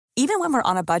even when we're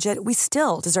on a budget, we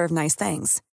still deserve nice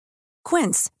things.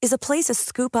 Quince is a place to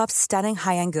scoop up stunning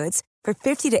high-end goods for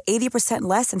 50 to 80%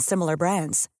 less than similar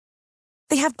brands.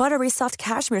 They have buttery soft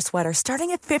cashmere sweaters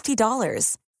starting at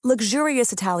 $50,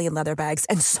 luxurious Italian leather bags,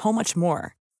 and so much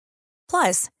more.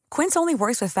 Plus, Quince only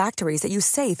works with factories that use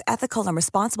safe, ethical, and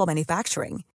responsible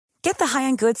manufacturing. Get the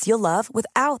high-end goods you'll love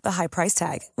without the high price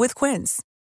tag with Quince.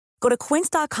 Go to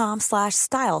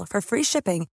quince.com/style for free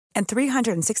shipping and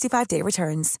 365-day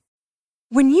returns.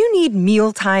 When you need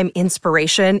mealtime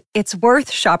inspiration, it's worth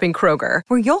shopping Kroger,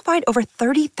 where you'll find over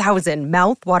 30,000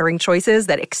 mouth-watering choices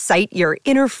that excite your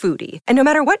inner foodie. And no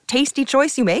matter what tasty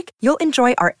choice you make, you'll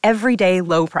enjoy our everyday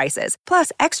low prices,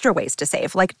 plus extra ways to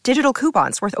save, like digital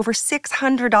coupons worth over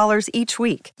 $600 each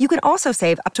week. You can also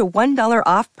save up to $1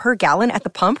 off per gallon at the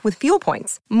pump with fuel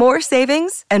points. More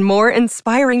savings and more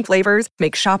inspiring flavors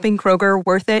make shopping Kroger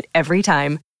worth it every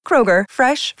time. Kroger,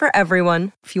 fresh for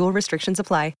everyone. Fuel restrictions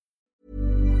apply.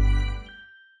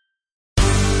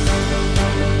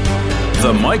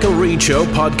 The Michael Reid Show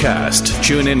podcast.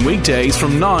 Tune in weekdays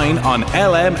from 9 on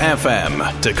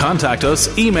LMFM. To contact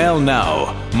us, email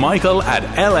now,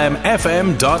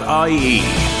 michael@lmfm.ie.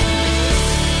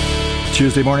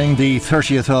 Tuesday morning, the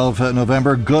 30th of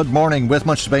November. Good morning, with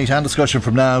much debate and discussion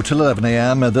from now till 11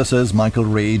 a.m. This is Michael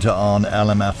Reid on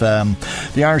LMFM.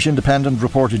 The Irish Independent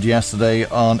reported yesterday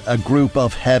on a group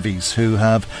of heavies who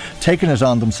have taken it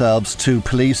on themselves to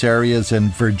police areas in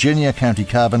Virginia, County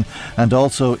Cavan, and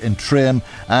also in Trim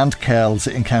and Kells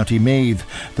in County Meath.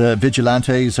 The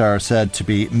vigilantes are said to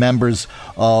be members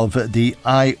of the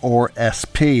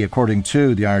IRSP. According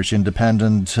to the Irish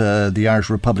Independent, the Irish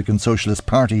Republican Socialist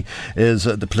Party is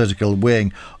the political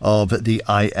wing of the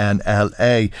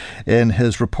INLA. In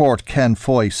his report, Ken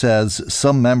Foy says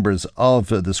some members of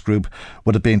this group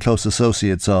would have been close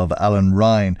associates of Alan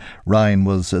Ryan. Ryan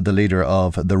was the leader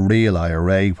of the real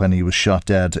IRA when he was shot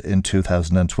dead in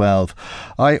 2012.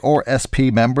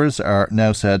 IRSP members are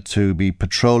now said to be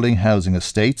patrolling housing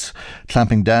estates,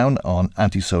 clamping down on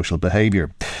antisocial behaviour.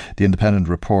 The Independent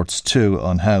reports too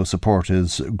on how support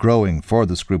is growing for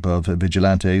this group of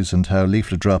vigilantes and how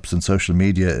leaflet drops and social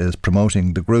media is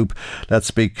promoting the group. Let's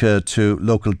speak to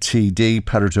local TD,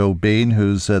 Padraig O'Bean,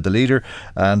 who's the leader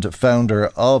and founder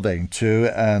of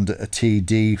AIM2 and a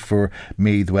TD for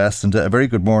Meath West. And a very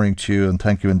good morning to you, and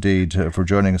thank you indeed for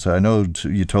joining us. I know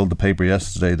you told the paper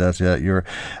yesterday that you're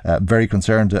very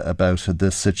concerned about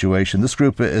this situation. This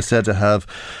group is said to have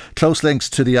close links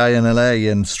to the INLA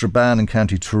in Strabane and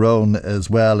County Tyrone as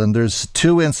well. And there's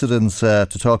two incidents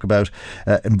to talk about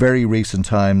in very recent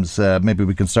times. Maybe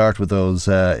we can start with those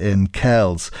in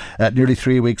Kells. Nearly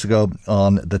 3 weeks ago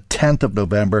on the 10th of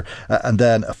November, and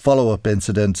then a follow-up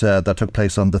incident that took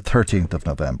place on the 13th of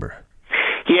November.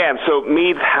 Yeah, so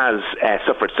Meath has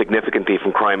suffered significantly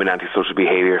from crime and antisocial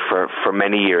behaviour for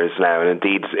many years now, and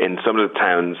indeed in some of the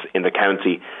towns in the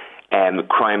county,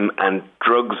 crime and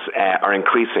drugs are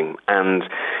increasing, and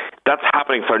that's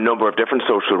happening for a number of different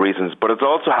social reasons, but it's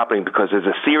also happening because there's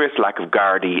a serious lack of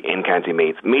Gardaí in County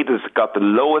Meath. Meath has got the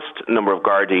lowest number of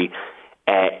Gardaí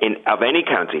of any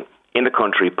county in the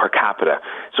country per capita.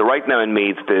 So right now in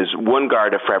Meath, there's one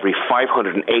Garda for every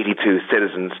 582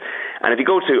 citizens. And if you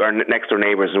go to our next door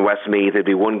neighbours in Westmeath, there'd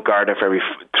be one Garda for every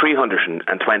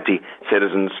 320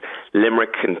 citizens.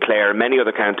 Limerick and Clare, many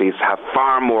other counties have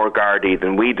far more Gardaí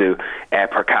than we do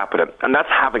per capita. And that's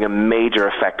having a major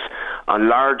effect on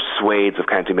large swathes of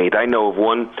County Meath. I know of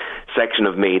one section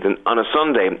of Meath, and on a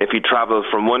Sunday, if you travel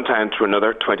from one town to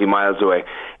another, 20 miles away,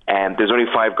 there's only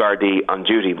 5 Gardaí on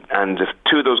duty, and if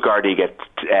 2 of those Gardaí get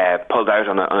pulled out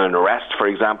on an arrest, for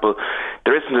example,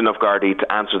 there isn't enough Gardaí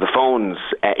to answer the phones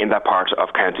in that part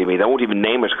of County Meath. I won't even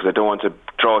name it because I don't want to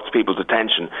draw it to people's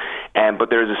attention, but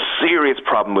there is a serious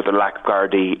problem with the lack of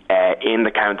Gardaí in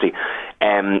the county,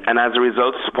 and as a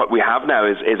result, what we have now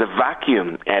is a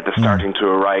vacuum that's starting to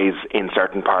arise in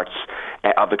certain parts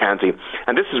of the county.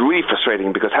 And this is really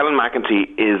frustrating because Helen McEntee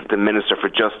is the Minister for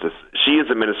Justice. She is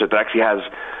the Minister that actually has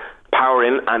power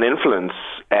and influence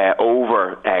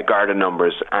over Garda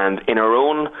numbers, and in her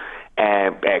own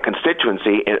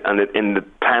constituency in the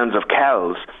towns of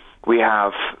Kells, we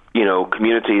have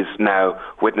communities now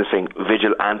witnessing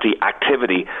vigilante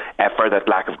activity for that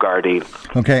lack of Gardaí.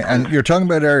 Okay, and you're talking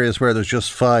about areas where there's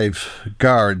just 5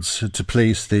 guards to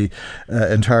police the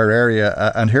entire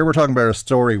area, and here we're talking about a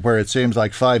story where it seems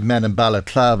like 5 men in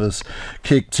balaclavas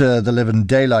kicked the living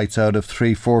daylights out of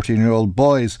 3 14-year-old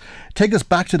boys. Take us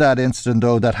back to that incident,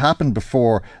 though, that happened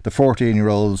before the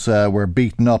 14-year-olds were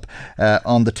beaten up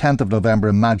on the 10th of November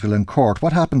in Magdalen Court.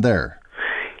 What happened there?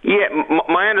 Yeah,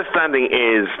 my understanding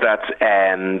is that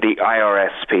the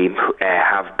IRSP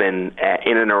have been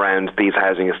in and around these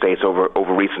housing estates over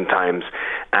recent times,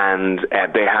 and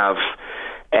they have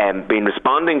been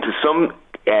responding to some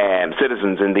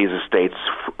citizens in these estates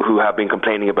who have been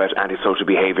complaining about antisocial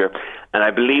behaviour. And I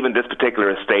believe in this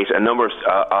particular estate, a number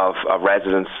of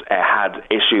residents had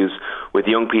issues with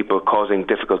young people causing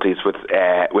difficulties with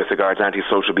regards to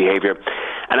antisocial behaviour.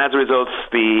 And as a result,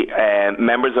 the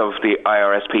members of the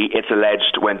IRSP, it's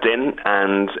alleged, went in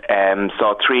and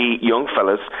saw three young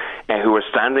fellas who were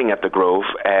standing at the Grove,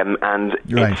 and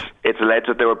it's alleged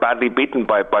that they were badly beaten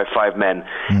by five men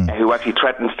who actually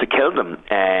threatened to kill them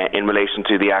in relation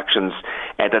to the actions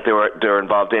that they were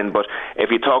involved in. But if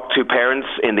you talk to parents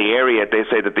in the area, they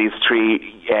say that these three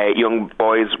young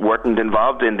boys weren't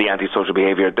involved in the antisocial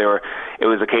behaviour. It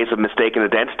was a case of mistaken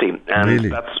identity, and really?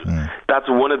 That's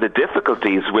one of the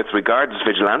difficulties with regards to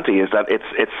vigilante, is that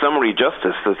it's summary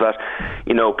justice. Is that,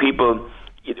 you know, people,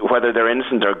 whether they're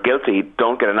innocent or guilty,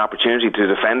 don't get an opportunity to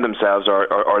defend themselves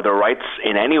or their rights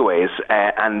in any ways,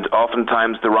 and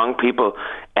oftentimes the wrong people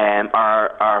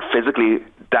are physically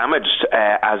damaged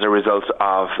as a result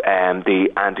of the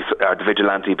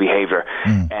vigilante behaviour.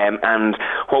 And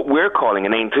what we're calling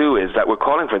in Ain 2 is that we're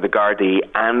calling for the Gardaí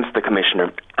and the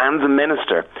Commissioner and the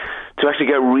Minister to actually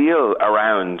get real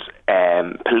around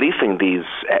policing these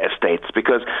estates,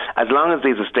 because as long as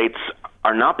these estates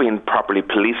are not being properly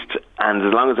policed, and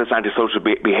as long as this antisocial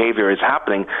behaviour is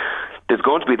happening, there's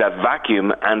going to be that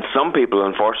vacuum, and some people,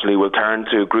 unfortunately, will turn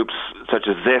to groups such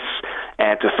as this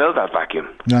to fill that vacuum.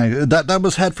 Right. That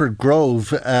was Headford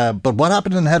Grove, but what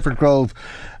happened in Headford Grove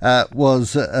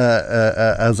was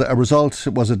as a result,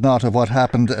 was it not, of what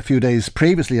happened a few days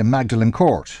previously in Magdalen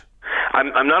Court?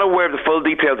 I'm not aware of the full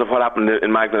details of what happened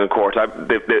in Magdalen Court.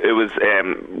 It was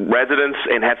residents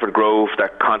in Headford Grove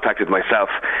that contacted myself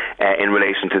in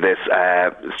relation to this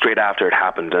straight after it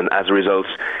happened, and as a result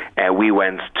we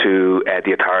went to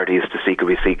the authorities to seek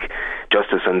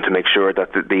justice and to make sure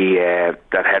that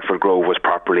that Headford Grove was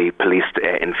properly policed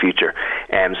in future.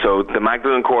 So the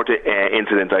Magdalen Court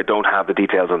incident, I don't have the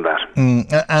details on that.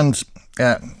 And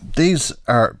these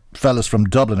are fellas from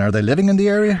Dublin. Are they living in the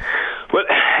area? Well,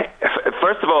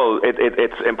 first of all,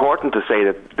 it's important to say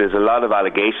that there's a lot of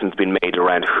allegations being made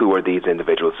around who are these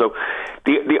individuals. So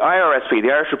the IRSP,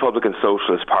 the Irish Republican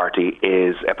Socialist Party,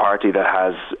 is a party that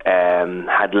has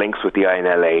had links with the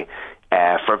INLA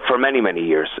for many, many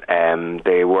years.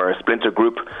 They were a splinter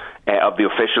group of the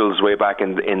officials way back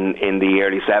in the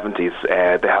early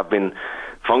 70s. They have been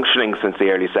functioning since the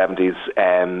early 70s,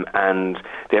 and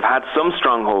they've had some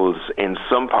strongholds in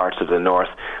some parts of the north,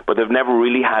 but they've never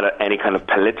really had any kind of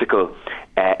political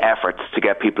efforts to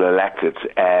get people elected.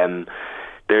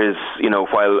 There's,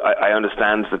 while I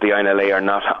understand that the INLA are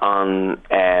not on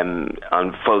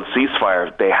full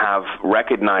ceasefire, they have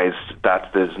recognised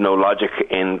that there's no logic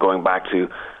in going back to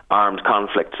armed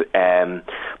conflict,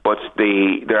 but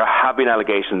there have been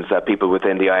allegations that people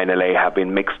within the INLA have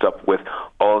been mixed up with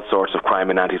all sorts of crime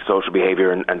and antisocial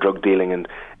behaviour and drug dealing and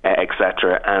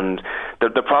etc. And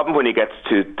the problem when you get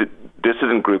to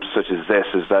dissident groups such as this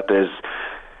is that there's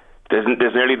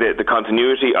nearly the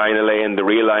continuity INLA and the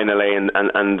real INLA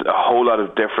and a whole lot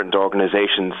of different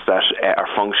organisations that are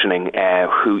functioning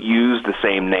who use the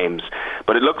same names.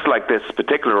 But it looks like this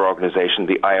particular organisation,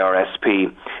 the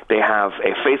IRSP, they have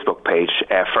a Facebook page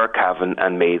for Cavan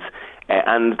and Meath,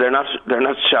 and they're not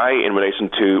shy in relation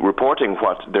to reporting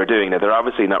what they're doing. Now, they're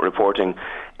obviously not reporting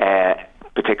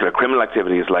particular criminal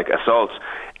activities like assaults,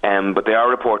 but they are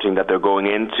reporting that they're going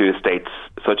into estates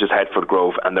such as Headford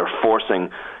Grove and they're forcing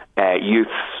youths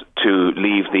to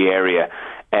leave the area,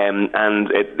 and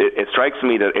it strikes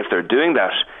me that if they're doing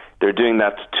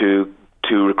that to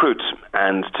recruit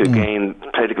and to gain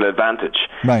political advantage.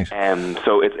 Right.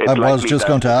 So it's I was just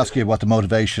going to ask you what the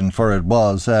motivation for it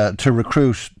was, to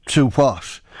recruit to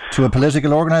what? To a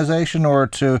political organisation, or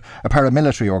to a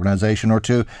paramilitary organisation, or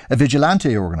to a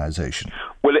vigilante organisation?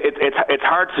 Well, it's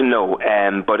hard to know,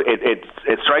 but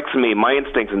it strikes me, my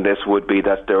instinct in this would be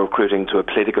that they're recruiting to a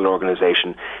political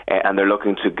organisation, and they're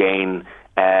looking to gain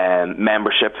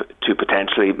membership to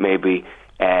potentially maybe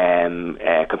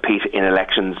compete in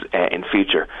elections in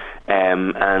future,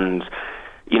 and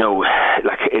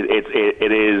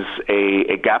it is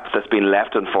a gap that's been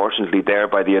left, unfortunately, there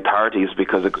by the authorities,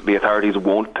 because the authorities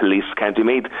won't police County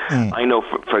Meath. I know,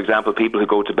 for example, people who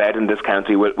go to bed in this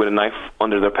county with a knife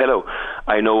under their pillow.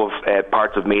 I know of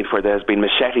parts of Meath where there has been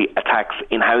machete attacks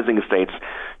in housing estates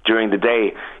during the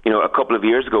day. A couple of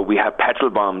years ago we had petrol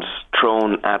bombs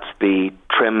thrown at the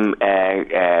Trim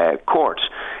court,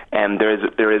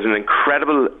 there is an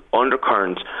incredible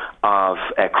undercurrent of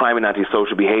crime and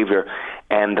antisocial behaviour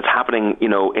that's happening,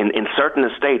 in certain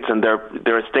estates, and there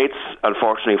are estates,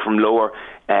 unfortunately, from lower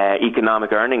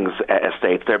economic earnings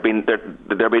estates. They're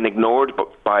being ignored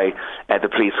by the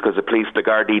police because the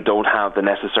Gardaí don't have the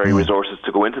necessary resources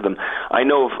to go into them. I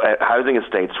know of housing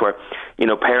estates where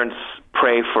parents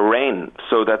pray for rain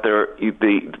so that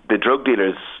the drug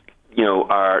dealers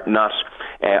are not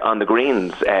on the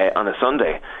greens on a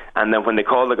Sunday. And then when they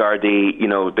call the Gardaí,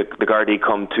 the Gardaí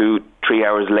come 2-3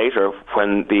 hours later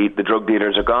when the drug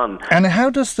dealers are gone. And how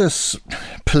does this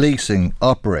policing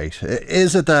operate?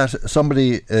 Is it that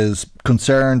somebody is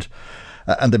concerned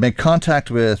and they make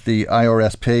contact with the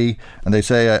IRSP and they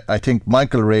say, I think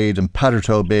Michael Reid and Patrick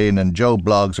Tobin and Joe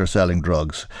Bloggs are selling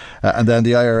drugs, and then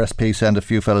the IRSP send a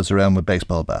few fellas around with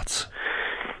baseball bats?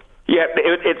 Yeah,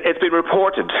 it's been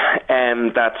reported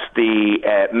that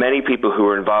the many people who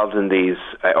are involved in these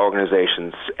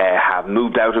organisations have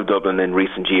moved out of Dublin in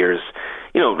recent years.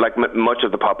 Like much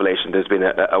of the population, there's been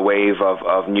a wave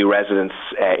of new residents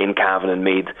in Cavan and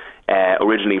Meath,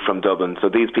 originally from Dublin. So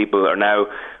these people are now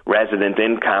resident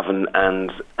in Cavan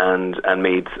and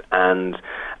Meath, and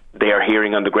they are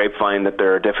hearing on the grapevine that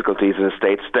there are difficulties in the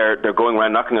States. They're going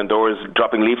around knocking on doors,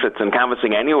 dropping leaflets and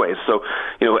canvassing anyway. So,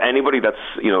 anybody that's,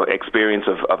 experience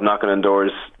of knocking on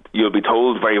doors, you'll be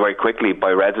told very, very quickly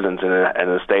by residents in an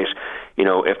estate,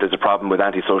 if there's a problem with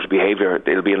antisocial behaviour,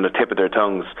 it'll be on the tip of their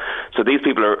tongues. So these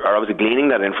people are obviously gleaning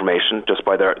that information just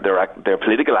by their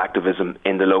political activism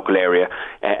in the local area,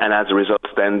 and as a result,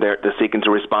 then they're seeking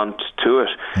to respond to it.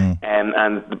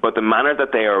 But the manner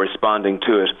that they are responding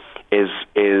to it is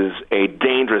a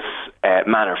dangerous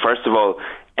manner. First of all,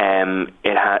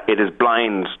 it is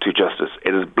blind to justice.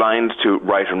 It is blind to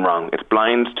right and wrong. It's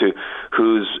blind to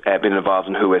who's been involved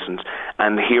and who isn't.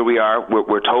 And here we are.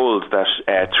 We're told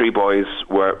that 3 boys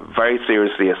were very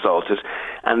seriously assaulted,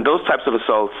 and those types of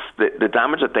assaults, the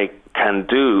damage that they can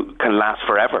do can last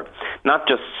forever. Not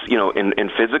just in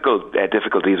physical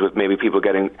difficulties with maybe people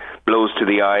getting blows to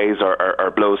the eyes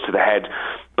or blows to the head,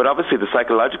 but obviously the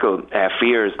psychological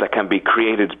fears that can be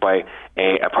created by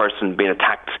a person being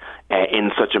attacked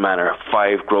in such a manner.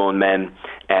 5 grown men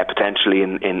potentially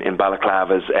in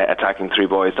balaclavas attacking 3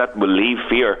 boys. That will leave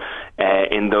fear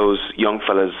in those young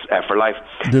fellas for life.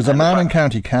 There's a man in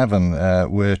County Cavan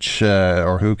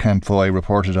who Camp Foy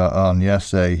reported on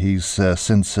yesterday. He's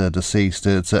since deceased.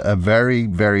 It's a very,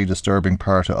 very disturbing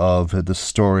part of the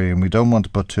story, and we don't want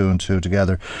to put 2 and 2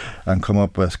 together and come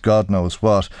up with God knows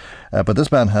what. But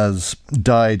this man has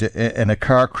died in a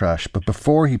car crash, but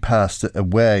before he passed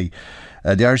away,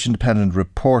 the Irish Independent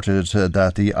reported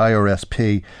that the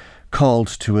IRSP called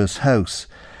to his house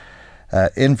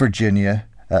in Virginia,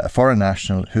 a foreign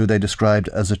national who they described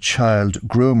as a child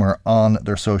groomer on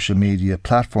their social media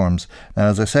platforms. Now,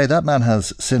 as I say, that man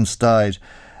has since died,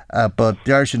 but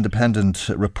the Irish Independent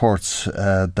reports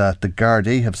that the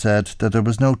Gardaí have said that there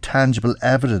was no tangible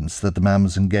evidence that the man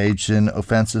was engaged in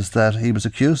offences that he was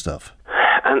accused of.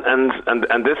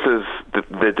 And this is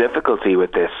the difficulty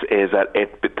with this, is that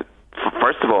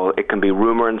first of all, it can be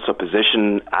rumour and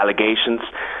supposition, allegations,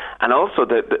 and also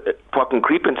what can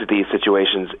creep into these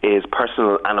situations is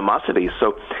personal animosity.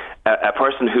 So a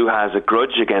person who has a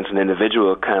grudge against an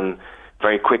individual can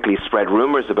very quickly spread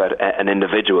rumours about an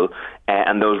individual,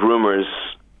 and those rumours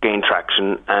gain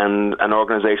traction, and an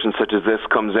organisation such as this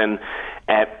comes in,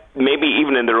 maybe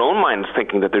even in their own minds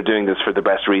thinking that they're doing this for the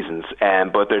best reasons,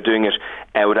 but they're doing it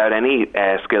without any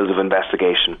skills of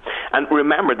investigation. And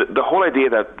remember, the whole idea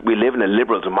that we live in a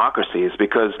liberal democracy is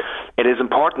because it is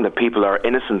important that people are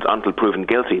innocent until proven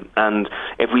guilty. And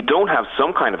if we don't have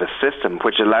some kind of a system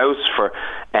which allows for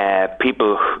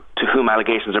people to whom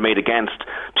allegations are made against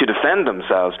to defend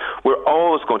themselves, we're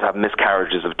always going to have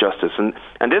miscarriages of justice.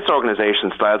 And this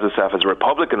organisation styles itself as a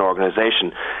Republican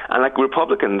organisation, and like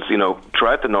Republicans,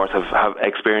 throughout the North have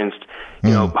experienced,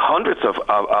 hundreds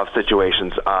of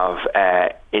situations of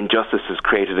injustices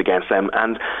created against them,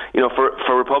 and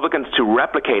for Republicans to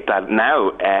replicate that now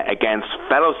against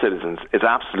fellow citizens is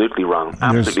absolutely wrong.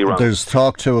 There's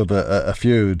talk too of a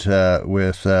feud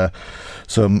with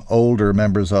some older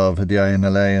members of the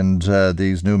INLA and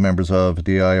these new members of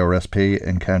the IRSP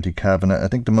in County Cavan. I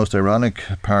think the most ironic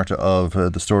part of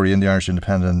the story in the Irish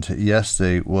Independent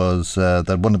yesterday was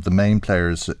that one of the main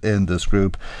players in this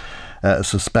group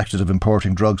suspected of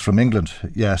importing drugs from England,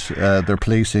 yet they're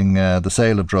policing the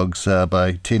sale of drugs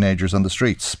by teenagers on the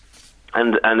streets.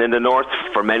 And in the North,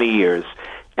 for many years,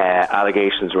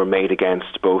 allegations were made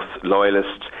against both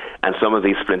loyalists and some of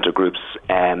these splinter groups,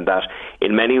 that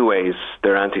in many ways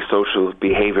their antisocial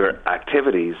behaviour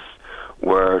activities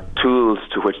were tools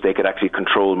to which they could actually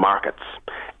control markets.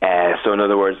 So in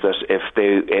other words, that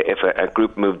if a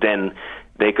group moved in,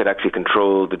 they could actually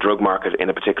control the drug market in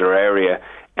a particular area,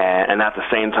 and at the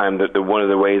same time, that one of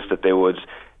the ways that they would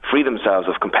free themselves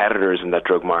of competitors in that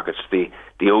drug market, the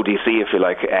ODC, if you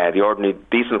like, the ordinary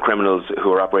decent criminals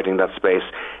who are operating that space,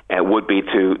 would be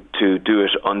to do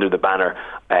it under the banner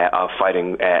of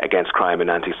fighting against crime and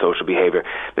antisocial behaviour.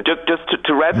 But just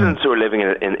to residents who are living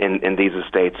in these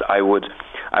estates, I would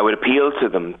appeal to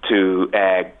them to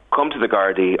come to the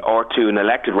Gardaí or to an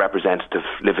elected representative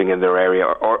living in their area,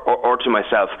 or to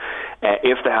myself,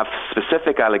 if they have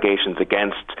specific allegations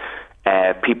against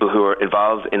people who are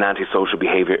involved in antisocial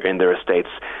behaviour in their estates,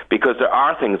 because there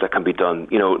are things that can be done.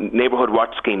 Neighbourhood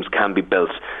watch schemes can be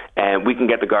built, and we can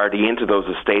get the Gardaí into those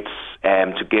estates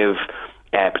to give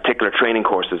particular training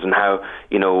courses and how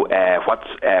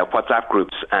WhatsApp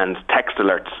groups and text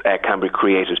alerts can be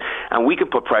created, and we can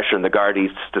put pressure on the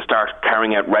Gardaís to start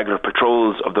carrying out regular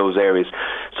patrols of those areas,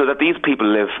 so that these people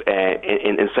live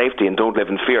in safety and don't live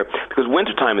in fear. Because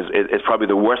wintertime is probably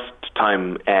the worst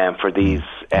time for these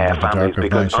families,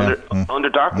 because under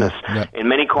darkness, in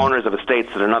many corners of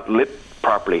estates that are not lit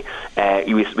properly,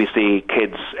 we see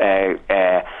kids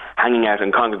hanging out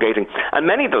and congregating, and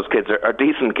many of those kids are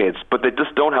decent kids, but they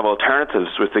just don't have alternatives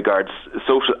with regards to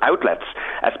social outlets,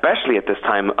 especially at this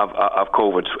time of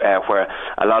COVID, where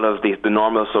a lot of the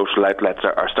normal social outlets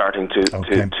are starting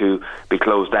to be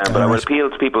closed down. But I would appeal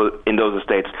to people in those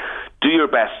estates: do your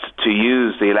best to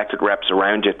use the elected reps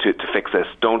around you to fix this.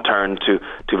 Don't turn to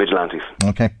vigilantes.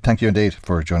 Okay, thank you indeed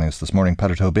for joining us this morning.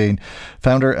 Peadar Tóibín,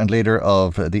 founder and leader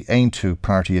of the Aontú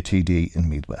Party, a TD in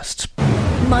Meath West.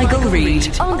 Michael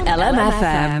Reid on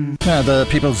LMFM. Now, the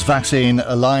People's Vaccine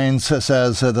Alliance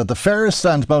says that the fairest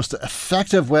and most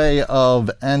effective way of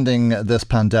ending this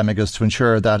pandemic is to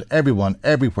ensure that everyone,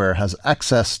 everywhere, has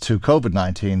access to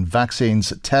COVID-19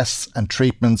 vaccines, tests and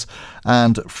treatments,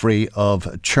 and free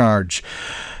of charge.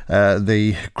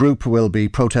 The group will be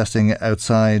protesting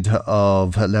outside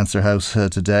of Leinster House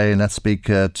today, and let's speak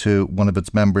to one of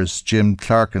its members, Jim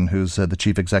Clarkin, who's the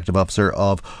Chief Executive Officer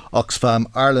of Oxfam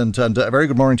Ireland. And a very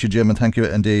good morning to you, Jim, and thank you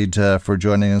indeed for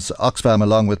joining us. Oxfam,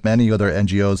 along with many other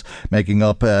NGOs making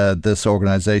up this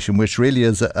organisation, which really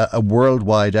is a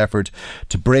worldwide effort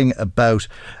to bring about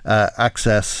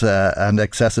access and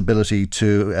accessibility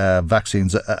to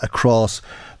vaccines across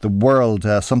the world,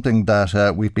 something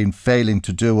that we've been failing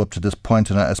to do up to this point,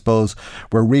 and I suppose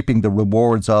we're reaping the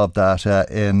rewards of that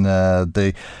in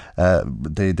the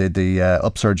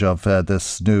upsurge of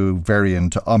this new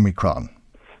variant Omicron.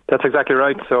 That's exactly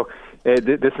right. So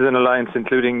this is an alliance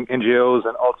including NGOs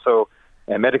and also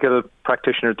medical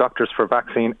practitioners, Doctors for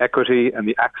Vaccine Equity and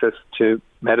the Access to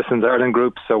Medicines Ireland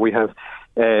group. So we have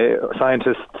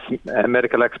scientists,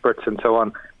 medical experts and so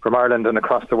on from Ireland and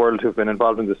across the world who've been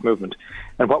involved in this movement.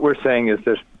 And what we're saying is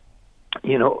that,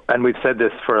 and we've said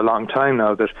this for a long time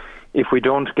now, that if we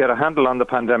don't get a handle on the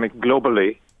pandemic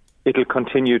globally, it'll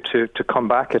continue to come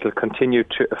back, it'll continue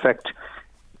to affect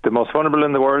the most vulnerable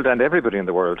in the world and everybody in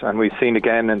the world. And we've seen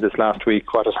again in this last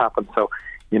week what has happened. So,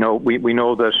 we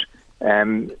know that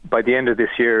by the end of this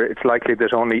year, it's likely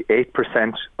that only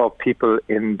 8% of people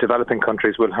in developing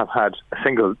countries will have had a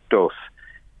single dose.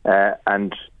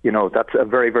 And that's a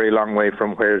very, very long way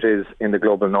from where it is in the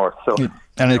global north. So,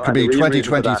 and it could be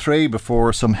 2023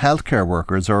 before some healthcare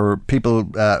workers or people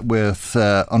with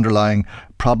underlying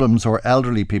problems or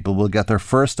elderly people will get their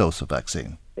first dose of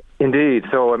vaccine. Indeed.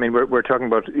 So, we're talking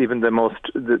about even the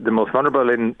most vulnerable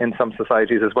in some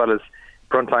societies, as well as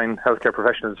frontline healthcare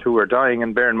professionals who are dying.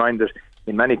 And bear in mind that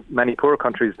in many poor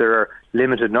countries there are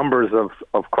limited numbers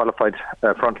of qualified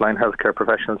frontline healthcare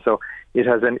professionals. So it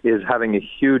is having a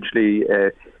hugely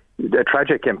a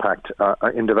tragic impact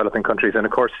in developing countries. And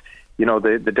of course,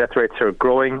 the death rates are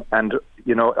growing, and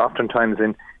oftentimes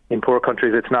in poor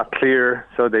countries it's not clear.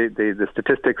 So the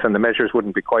statistics and the measures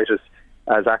wouldn't be quite as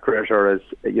accurate, or as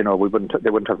they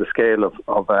wouldn't have the scale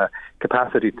of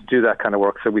capacity to do that kind of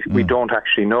work. So we don't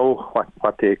actually know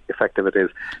what the effect of it is,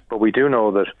 but we do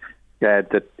know that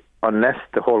that unless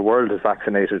the whole world is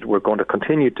vaccinated, we're going to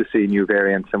continue to see new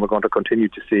variants, and we're going to continue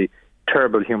to see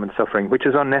terrible human suffering, which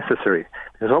is unnecessary.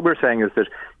 Because what we're saying is that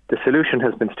the solution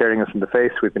has been staring us in the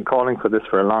face. We've been calling for this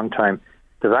for a long time.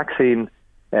 The vaccine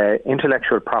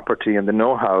intellectual property and the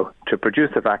know-how to produce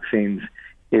the vaccines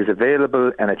is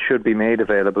available, and it should be made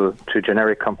available to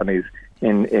generic companies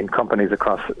in companies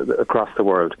across the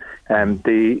world.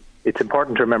 It's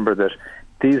important to remember that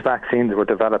these vaccines were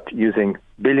developed using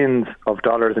billions of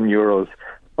dollars and euros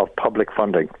of public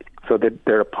funding, so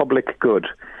they're a public good.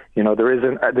 We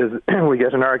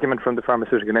get an argument from the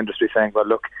pharmaceutical industry saying, well,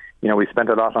 look, we spent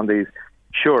a lot on these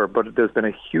Sure, but there's been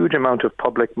a huge amount of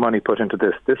public money put into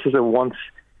this. This is a once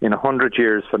in 100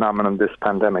 years phenomenon, this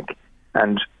pandemic.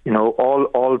 And,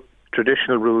 all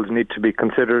traditional rules need to be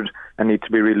considered and need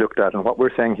to be relooked at. And what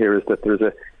we're saying here is that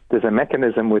there's a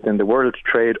mechanism within the World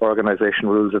Trade Organization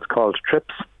rules, it's called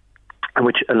TRIPS,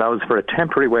 which allows for a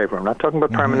temporary waiver. I'm not talking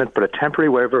about permanent, but a temporary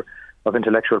waiver of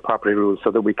intellectual property rules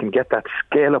so that we can get that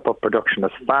scale up of production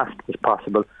as fast as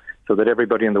possible so that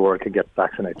everybody in the world can get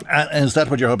vaccinated. And is that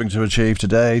what you're hoping to achieve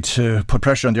today, to put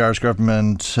pressure on the Irish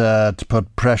government, to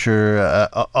put pressure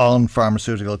on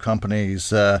pharmaceutical companies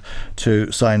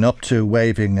to sign up to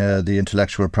waiving the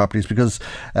intellectual properties? Because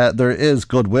there is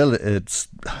goodwill. It's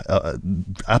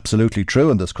absolutely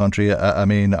true in this country. I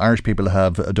mean, Irish people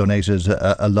have donated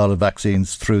a lot of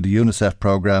vaccines through the UNICEF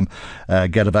programme,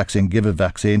 Get a Vaccine, Give a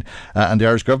Vaccine, and the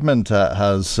Irish government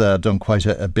has done quite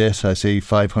a bit. I see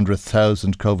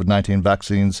 500,000 COVID-19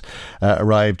 vaccines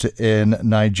arrived in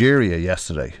Nigeria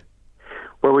yesterday.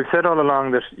 Well, we've said all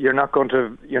along that you're not going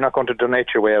to donate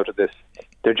your way out of this.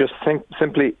 There just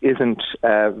simply isn't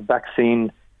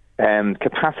vaccine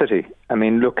capacity. I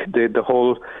mean, look, the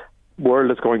whole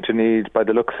world is going to need, by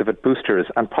the looks of it, boosters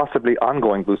and possibly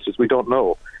ongoing boosters. We don't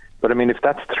know. But I mean, if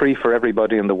that's 3 for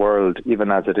everybody in the world, even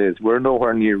as it is, we're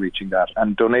nowhere near reaching that.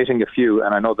 And donating a few,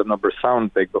 and I know the numbers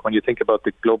sound big, but when you think about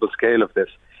the global scale of this,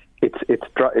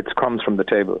 it's crumbs from the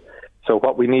table. So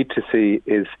what we need to see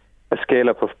is a scale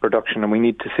up of production, and we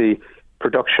need to see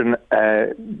production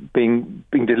being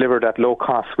delivered at low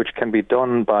cost, which can be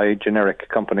done by generic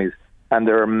companies. And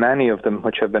there are many of them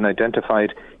which have been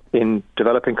identified in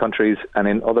developing countries and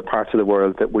in other parts of the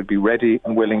world that would be ready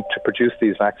and willing to produce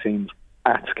these vaccines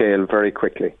at scale very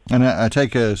quickly. And I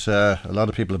take it a lot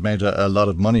of people have made a lot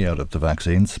of money out of the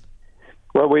vaccines.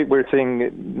 Well, we're seeing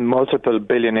multiple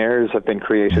billionaires have been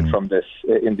created from this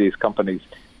in these companies.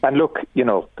 And look,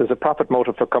 there's a profit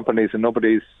motive for companies, and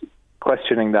nobody's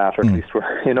questioning that, or at least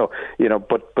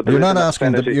But you're not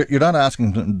asking them. You're not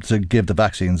asking them to give the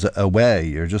vaccines away.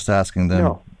 You're just asking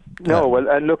them.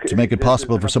 To make it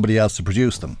possible for somebody else to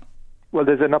produce them. Well,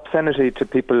 there's an obscenity to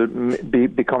people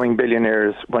becoming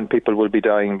billionaires when people will be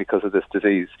dying because of this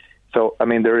disease. So, I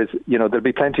mean, there'll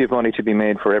be plenty of money to be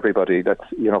made for everybody. That's,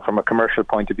 from a commercial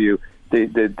point of view,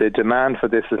 the demand for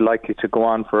this is likely to go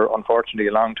on for, unfortunately,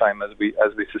 a long time, as we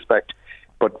suspect.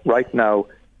 But right now,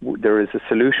 there is a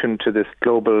solution to this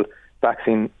global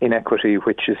vaccine inequity,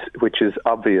 which is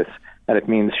obvious, and it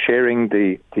means sharing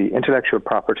the intellectual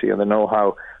property and the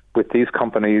know-how with these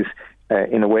companies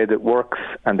in a way that works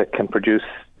and that can produce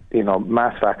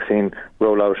mass vaccine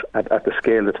rollout at the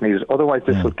scale that's needed. Otherwise,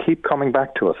 this will keep coming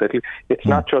back to us. It's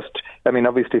not just,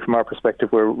 obviously from our perspective,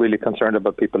 we're really concerned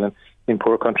about people in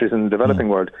poor countries in the developing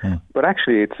world. But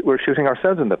actually, we're shooting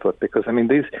ourselves in the foot because,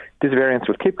 these variants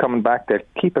will keep coming back. They'll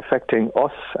keep affecting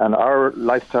us and our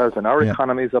lifestyles and our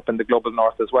economies up in the global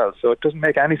north as well. So it doesn't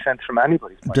make any sense from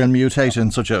anybody's point. They'll mutate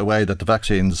in such a way that the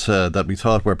vaccines that we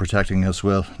thought were protecting us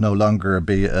will no longer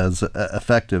be as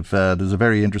effective. There's a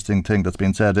very interesting thing that's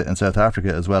been said in South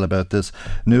Africa as well about this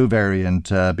new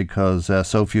variant because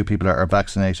so few people are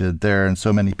vaccinated there and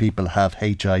so many people have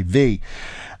HIV.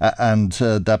 And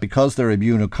that because they're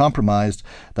immunocompromised,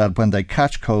 that when they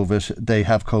catch COVID, they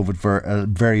have COVID for a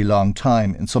very long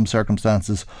time, in some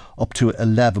circumstances up to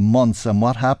 11 months. And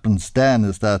what happens then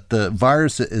is that the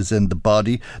virus is in the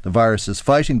body, the virus is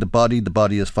fighting the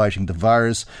body is fighting the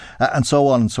virus, and so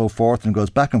on and so forth, and goes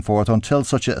back and forth until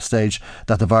such a stage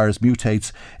that the virus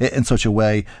mutates in such a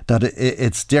way that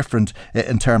it's different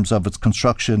in terms of its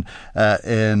construction,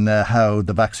 in how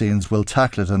the vaccines will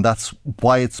tackle it. And that's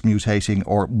why it's mutating,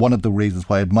 or one of the reasons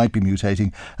why it might be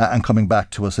mutating and coming back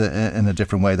to us in a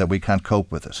different way that we can't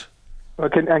cope with it. Well,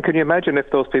 can you imagine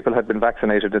if those people had been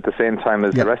vaccinated at the same time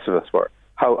as the rest of us were?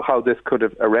 How this could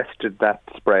have arrested that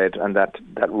spread and that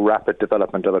rapid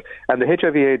development of it. And the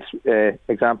HIV/AIDS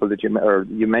example that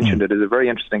you mentioned it is a very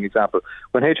interesting example.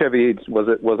 When HIV/AIDS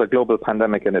was a global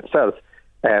pandemic in itself,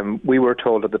 we were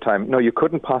told at the time, no, you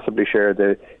couldn't possibly share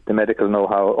the medical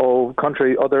know-how.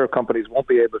 Other companies won't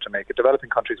be able to make it. Developing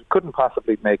countries couldn't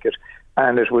possibly make it,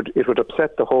 and it would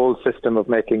upset the whole system of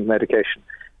making medication.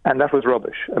 And that was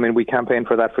rubbish. We campaigned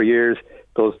for that for years.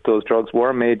 Those drugs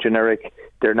were made generic.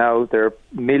 There are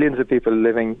millions of people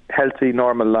living healthy,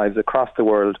 normal lives across the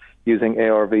world using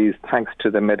ARVs, thanks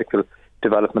to the medical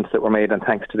developments that were made and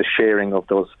thanks to the sharing of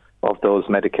those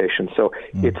medications. So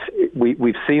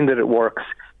we've seen that it works.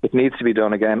 It needs to be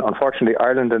done again. Unfortunately,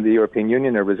 Ireland and the European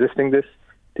Union are resisting this.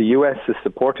 The US is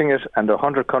supporting it, and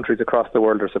 100 countries across the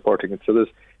world are supporting it. So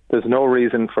there's no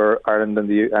reason for Ireland and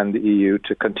the EU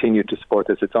to continue to support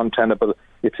this. It's untenable,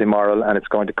 it's immoral, and it's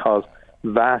going to cause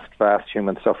vast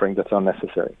human suffering that's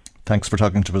unnecessary. Thanks for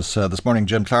talking to us this morning,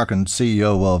 Jim Clarkin,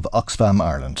 CEO of Oxfam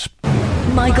Ireland.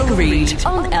 Michael Reid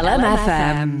on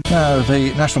LMFM. Now,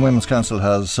 the National Women's Council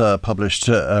has published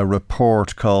a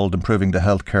report called Improving the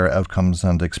Healthcare Outcomes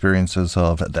and Experiences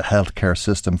of the Healthcare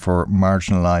System for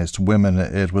Marginalised Women.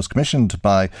 It was commissioned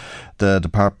by the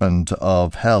Department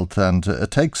of Health, and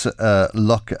it takes a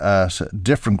look at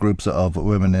different groups of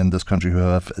women in this country who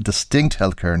have distinct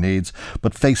healthcare needs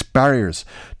but face barriers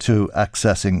to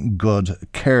accessing good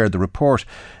care. The report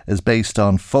is based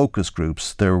on focus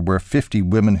groups. There were 50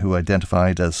 women who identified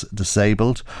as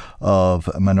disabled, of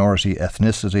minority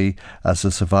ethnicity, as a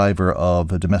survivor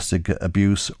of domestic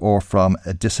abuse, or from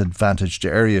a disadvantaged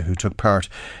area who took part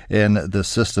in the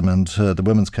system. And the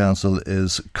Women's Council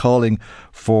is calling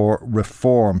for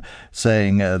reform,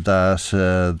 saying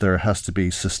that there has to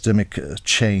be systemic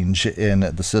change in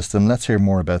the system. Let's hear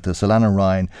more about this. Alana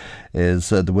Ryan is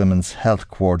the Women's Health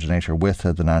Coordinator with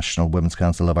the National Women's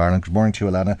Council of Ireland. Good morning to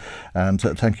you, Alana, and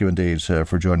thank you indeed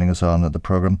for joining us on the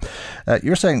programme.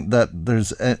 You're saying that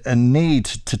there's a need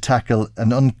to tackle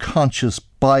an unconscious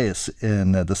bias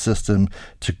in the system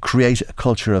to create a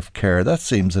culture of care. That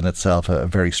seems in itself a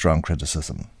very strong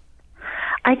criticism.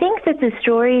 I think that the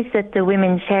stories that the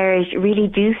women shared really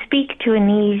do speak to a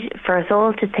need for us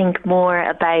all to think more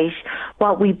about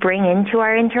what we bring into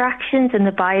our interactions and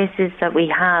the biases that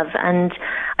we have. And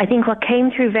I think what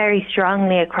came through very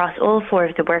strongly across all four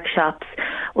of the workshops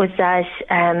was that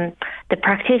the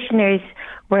practitioners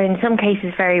were in some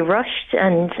cases very rushed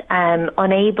and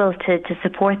unable to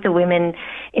support the women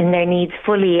in their needs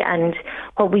fully. And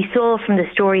what we saw from the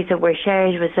stories that were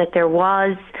shared was that there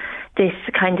was this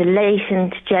kind of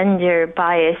latent gender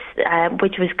bias,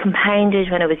 which was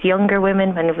compounded when it was younger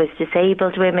women, when it was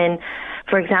disabled women.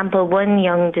 For example, one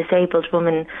young disabled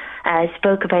woman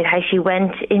spoke about how she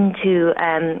went into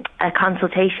a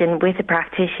consultation with a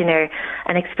practitioner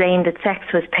and explained that sex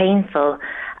was painful.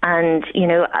 And, you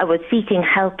know, I was seeking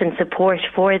help and support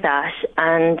for that.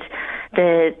 And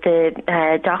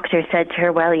the doctor said to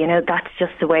her, well, you know, that's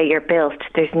just the way you're built.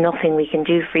 There's nothing we can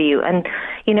do for you. And,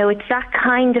 you know, it's that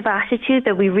kind of attitude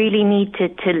that we really need to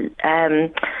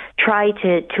try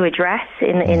to address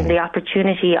in the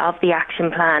opportunity of the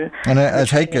action plan. And I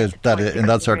take it that in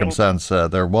that circumstance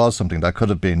there was something that could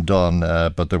have been done,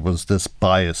 but there was this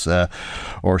bias,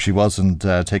 or she wasn't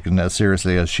taken as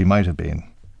seriously as she might have been.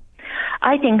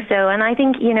 I think so, and I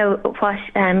think, you know, what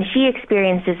she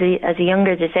experienced as a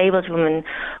younger disabled woman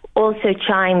also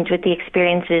chimed with the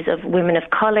experiences of women of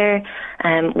colour,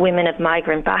 women of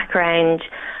migrant background.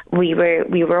 We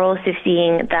were also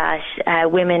seeing that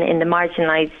women in the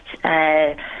marginalised,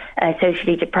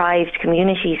 socially deprived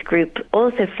communities group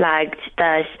also flagged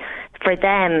that for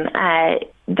them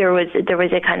there was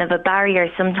a kind of a barrier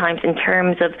sometimes in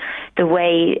terms of the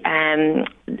way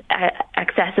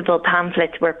accessible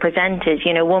pamphlets were presented.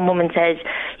 You know, one woman says,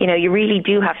 you know, you really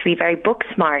do have to be very book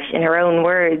smart, in her own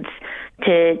words,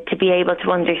 to be able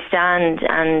to understand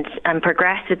and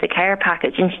progress with the care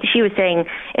package. And she was saying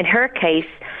in her case,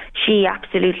 she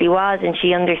absolutely was, and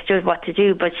she understood what to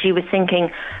do, but she was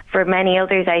thinking for many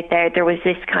others out there was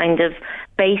this kind of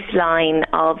baseline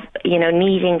of, you know,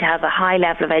 needing to have a high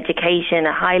level of education,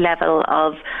 a high level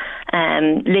of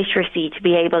literacy to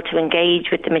be able to engage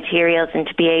with the materials and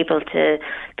to be able to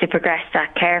progress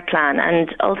that care plan.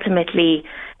 And ultimately,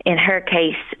 in her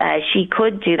case, she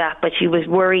could do that, but she was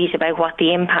worried about what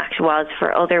the impact was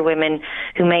for other women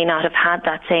who may not have had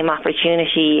that same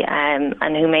opportunity and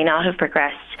who may not have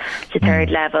progressed to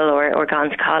third level or gone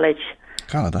to college.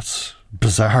 God, that's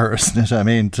bizarre, isn't it? I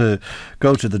mean, to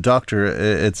go to the doctor,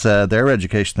 it's their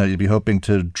education that you'd be hoping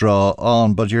to draw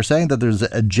on, but you're saying that there's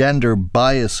a gender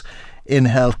bias in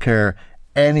healthcare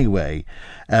anyway,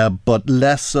 but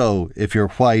less so if you're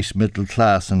white, middle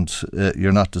class and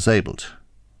you're not disabled.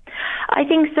 I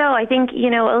think so. I think, you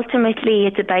know, ultimately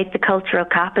it's about the cultural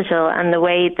capital and the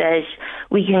way that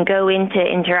we can go into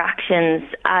interactions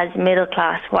as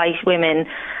middle-class white women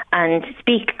and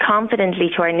speak confidently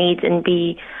to our needs and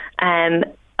be,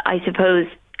 I suppose,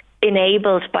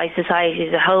 enabled by society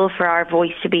as a whole for our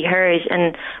voice to be heard.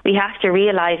 And we have to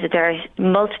realise that there are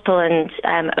multiple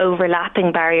and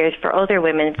overlapping barriers for other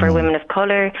women, for women of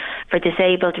colour, for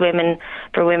disabled women,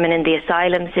 for women in the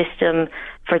asylum system,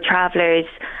 for travellers.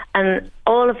 And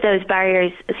all of those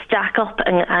barriers stack up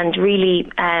and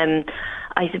really,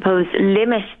 I suppose,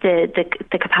 limit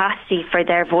the capacity for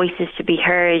their voices to be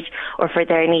heard or for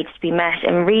their needs to be met.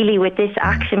 And really, with this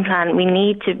action plan, we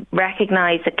need to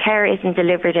recognise that care isn't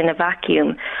delivered in a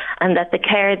vacuum, and that the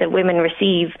care that women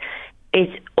receive is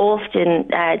often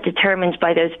determined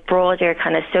by those broader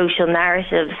kind of social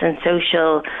narratives and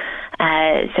social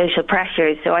social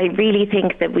pressures. So I really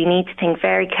think that we need to think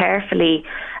very carefully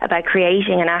about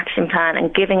creating an action plan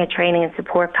and giving a training and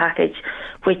support package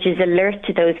which is alert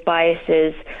to those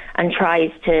biases and tries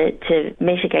to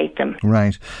mitigate them.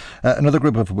 Right. Another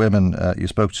group of women you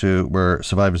spoke to were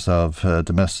survivors of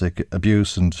domestic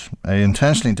abuse, and I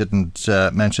intentionally didn't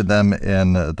mention them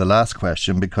in the last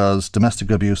question because domestic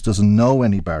abuse doesn't know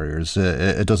any barriers.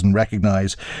 It doesn't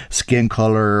recognise skin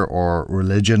colour or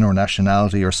religion or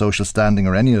nationality or social standing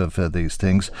or any of these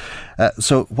things.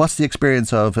 So what's the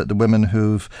experience of the women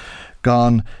who've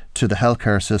gone to the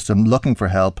healthcare system looking for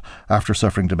help after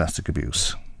suffering domestic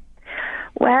abuse?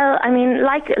 Well, I mean,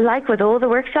 like with all the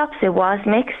workshops, it was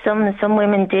mixed. Some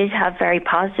women did have very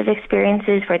positive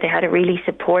experiences where they had a really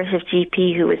supportive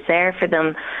GP who was there for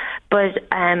them. But,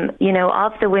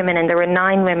 of the women, and there were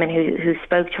 9 women who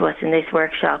spoke to us in this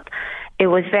workshop, it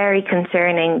was very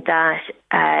concerning that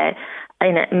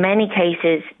in many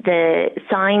cases, the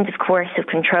signs of coercive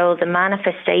control, the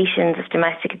manifestations of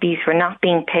domestic abuse were not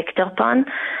being picked up on.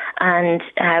 And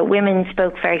women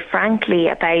spoke very frankly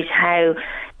about how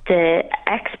the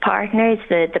ex-partners,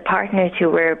 the partners who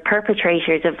were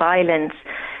perpetrators of violence,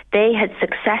 they had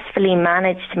successfully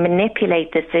managed to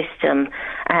manipulate the system,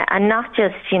 and not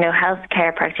just,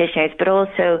 healthcare practitioners, but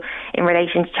also in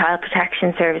relation to child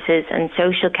protection services and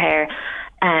social care,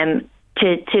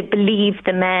 to believe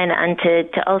the men and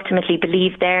to ultimately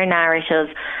believe their narrative.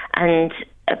 And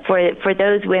for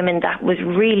those women, that was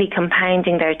really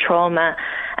compounding their trauma,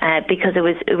 because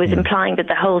it was implying that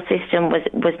the whole system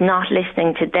was not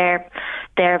listening to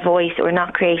their voice or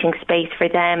not creating space for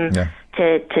them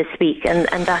to speak, and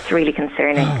that's really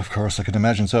concerning. Oh, of course, I can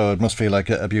imagine so. It must feel like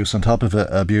abuse on top of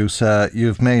abuse.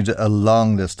 You've made a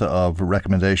long list of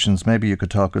recommendations. Maybe you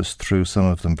could talk us through some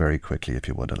of them very quickly, if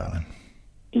you would, Alanna.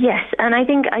 Yes, and I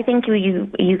think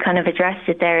you kind of addressed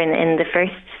it there in the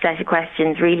first set of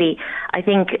questions. Really, I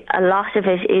think a lot of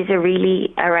it is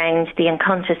really around the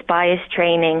unconscious bias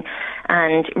training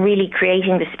and really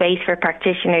creating the space for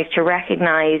practitioners to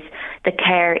recognise that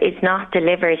care is not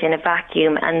delivered in a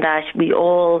vacuum, and that we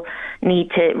all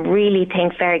need to really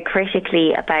think very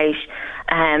critically about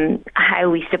how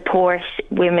we support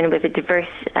women with a diverse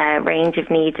range of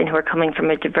needs and who are coming from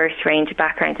a diverse range of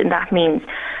backgrounds. And that means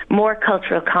more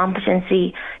cultural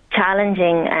competency,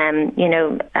 challenging,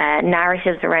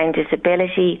 narratives around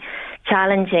disability,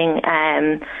 challenging,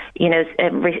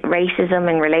 racism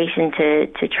in relation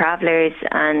to travellers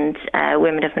and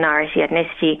women of minority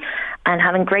ethnicity, and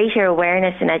having greater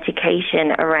awareness and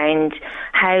education around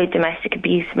how domestic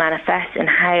abuse manifests and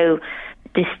how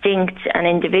distinct and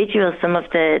individual some of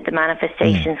the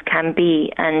manifestations can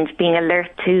be, and being alert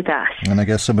to that. And I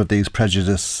guess some of these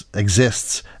prejudice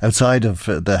exists outside of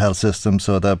the health system,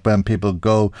 so that when people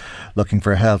go looking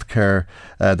for health care,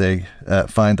 they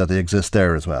find that they exist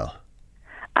there as well.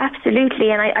 Absolutely,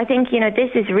 and I think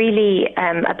this is really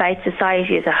about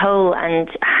society as a whole, and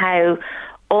how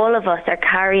all of us are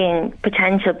carrying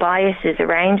potential biases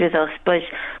around with us. But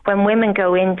when women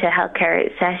go into healthcare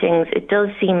settings, it does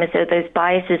seem as though those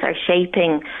biases are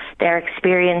shaping their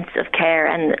experience of care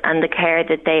and the care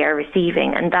that they are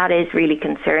receiving, and that is really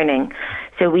concerning.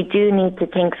 So we do need to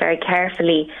think very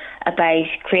carefully about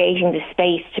creating the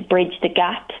space to bridge the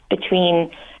gap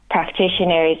between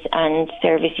practitioners and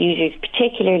service users,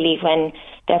 particularly when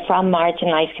they're from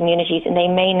marginalised communities and they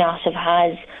may not have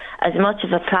had as much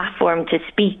of a platform to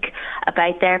speak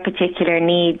about their particular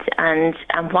needs and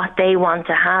what they want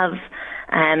to have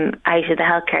out of the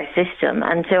healthcare system.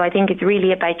 And so I think it's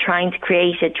really about trying to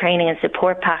create a training and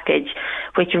support package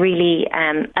which really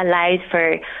allows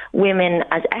for women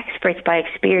as experts by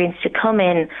experience to come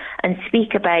in and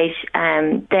speak about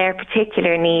their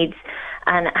particular needs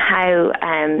and how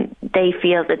they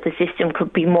feel that the system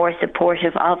could be more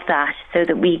supportive of that, so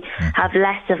that we have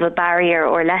less of a barrier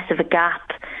or less of a gap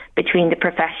between the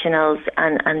professionals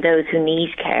and those who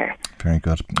need care. Very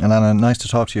good. Alanna, nice to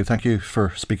talk to you. Thank you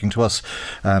for speaking to us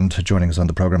and joining us on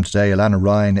the programme today. Alanna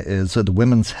Ryan is the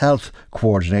Women's Health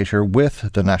Coordinator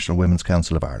with the National Women's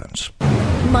Council of Ireland.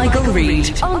 Michael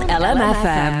Reid on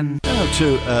LMFM.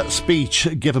 To a speech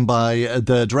given by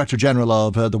the Director General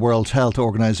of the World Health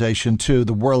Organization to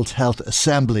the World Health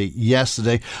Assembly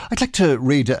yesterday. I'd like to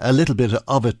read a little bit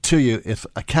of it to you if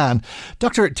I can.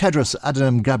 Dr. Tedros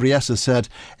Adhanom Ghebreyesus said,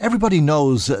 "Everybody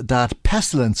knows that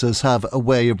pestilences have a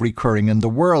way of recurring in the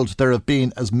world. There have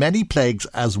been as many plagues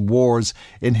as wars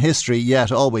in history,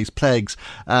 yet always plagues,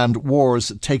 and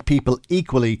wars take people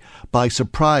equally by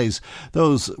surprise."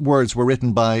 Those words were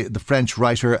written by the French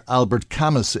writer Albert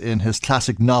Camus in his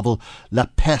classic novel La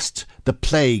Peste, The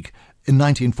Plague, in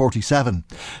 1947.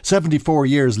 74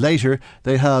 years later,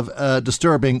 they have a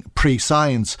disturbing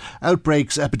pre-science.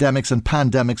 Outbreaks, epidemics and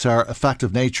pandemics are a fact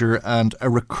of nature and a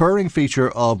recurring feature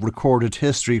of recorded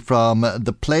history, from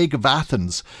the Plague of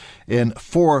Athens in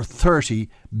 430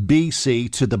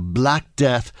 BC to the Black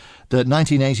Death, the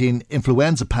 1918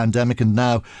 influenza pandemic, and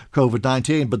now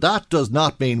COVID-19. But that does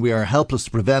not mean we are helpless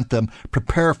to prevent them,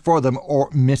 prepare for them or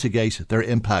mitigate their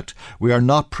impact. We are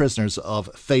not prisoners of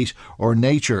fate or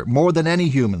nature. More than any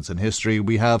humans in history,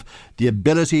 we have the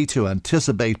ability to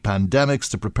anticipate pandemics,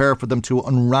 to prepare for them, to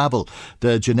unravel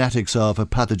the genetics of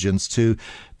pathogens, to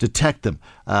detect them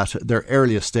at their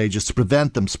earliest stages, to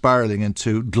prevent them spiralling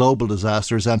into global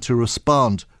disasters, and to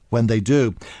respond when they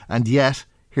do. And yet,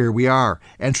 here we are,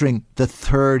 entering the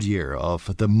third year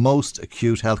of the most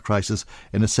acute health crisis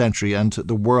in a century, and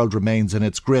the world remains in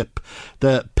its grip.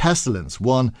 The pestilence,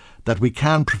 one that we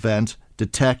can prevent,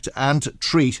 detect and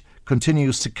treat,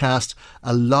 continues to cast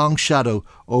a long shadow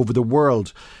over the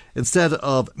world. Instead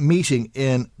of meeting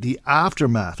in the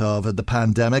aftermath of the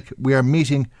pandemic, we are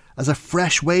meeting as a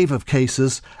fresh wave of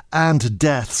cases and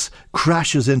deaths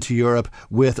crashes into Europe,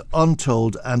 with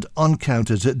untold and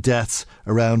uncounted deaths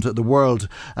around the world.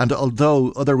 And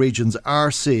although other regions are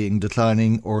seeing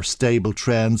declining or stable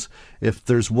trends, if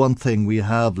there's one thing we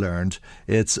have learned,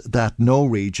 it's that no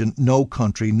region, no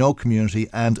country, no community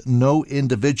and no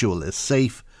individual is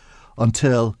safe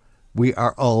until we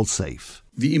are all safe.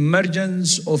 The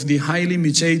emergence of the highly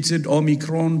mutated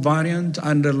Omicron variant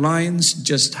underlines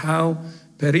just how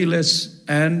perilous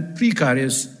and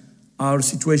precarious our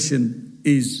situation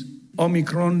is.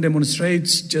 Omicron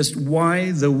demonstrates just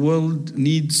why the world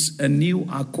needs a new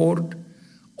accord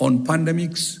on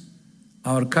pandemics.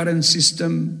 Our current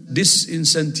system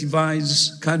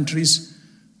disincentivizes countries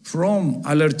from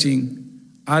alerting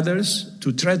others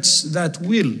to threats that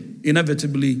will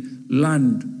inevitably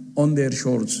land on their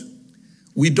shores.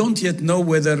 We don't yet know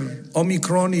whether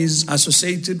Omicron is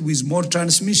associated with more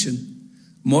transmission,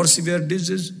 more severe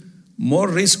disease, more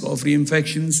risk of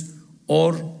reinfections,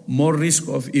 or more risk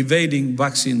of evading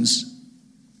vaccines.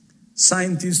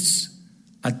 Scientists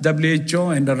at WHO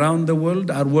and around the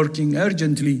world are working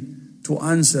urgently to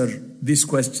answer these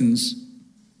questions.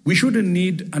 We shouldn't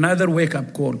need another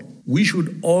wake-up call. We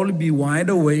should all be wide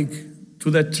awake to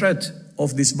the threat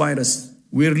of this virus.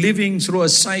 We're living through a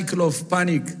cycle of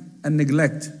panic and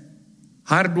neglect.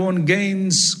 Hard-won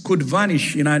gains could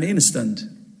vanish in an instant.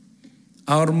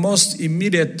 Our most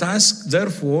immediate task,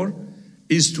 therefore,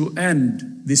 is to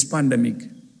end this pandemic.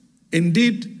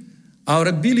 Indeed, our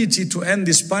ability to end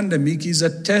this pandemic is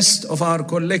a test of our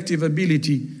collective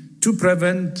ability to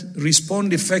prevent,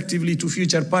 respond effectively to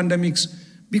future pandemics,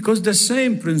 because the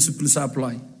same principles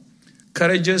apply: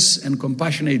 courageous and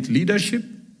compassionate leadership,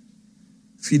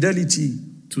 fidelity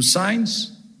to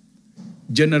science,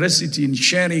 generosity in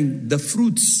sharing the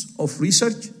fruits of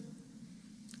research,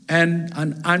 and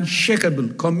an unshakable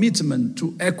commitment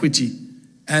to equity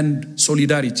and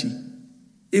solidarity.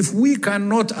 If we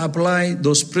cannot apply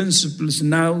those principles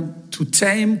now to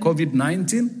tame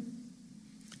COVID-19,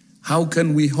 how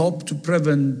can we hope to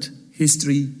prevent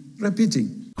history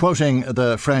repeating? Quoting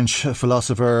the French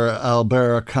philosopher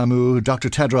Albert Camus, Dr.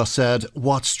 Tedros said,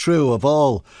 "What's true of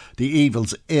all the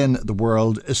evils in the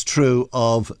world is true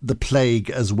of the plague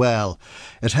as well.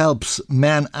 It helps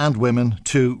men and women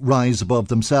to rise above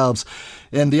themselves."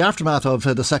 In the aftermath of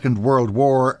the Second World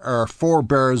War, our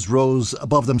forebears rose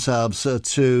above themselves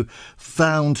to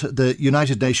found the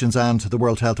United Nations and the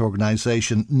World Health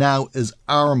Organization. Now is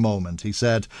our moment, he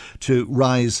said, to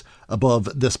rise above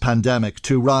this pandemic,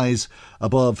 to rise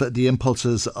above the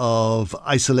impulses of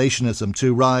isolationism,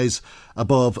 to rise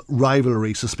above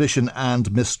rivalry, suspicion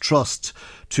and mistrust,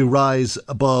 to rise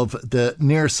above the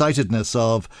nearsightedness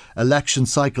of election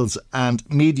cycles and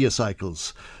media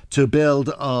cycles, to build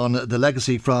on the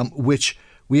legacy from which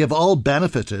we have all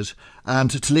benefited, and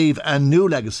to leave a new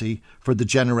legacy for the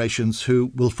generations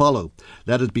who will follow.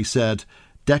 Let it be said,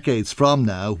 decades from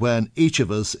now, when each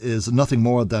of us is nothing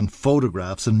more than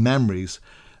photographs and memories,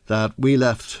 that we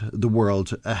left the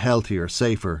world a healthier,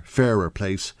 safer, fairer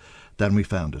place than we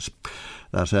found it.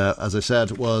 That, as I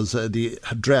said, was the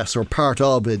address, or part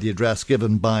of the address,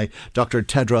 given by Dr.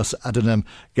 Tedros Adhanom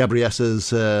Ghebreyesus,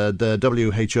 the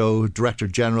WHO Director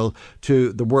General,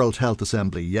 to the World Health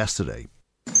Assembly yesterday.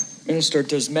 Minister,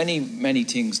 there's many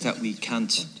things that we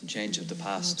can't change of the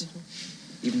past,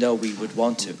 even though we would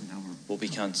want to, but we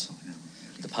can't.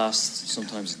 The past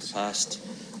sometimes is the past,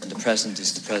 and the present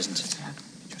is the present.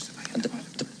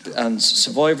 And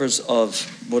survivors of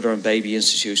mother and baby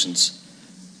institutions,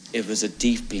 it was a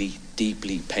deeply,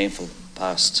 deeply painful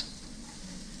past.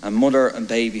 And mother and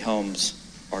baby homes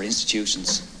or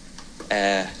institutions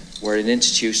were an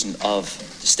institution of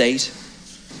the state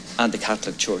and the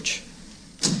Catholic Church.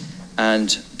 And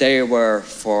they were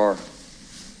for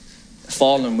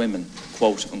fallen women,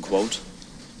 quote unquote,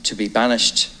 to be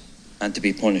banished and to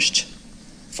be punished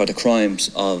for the crimes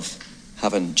of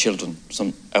having children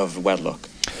out of wedlock.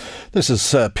 This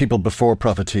is People Before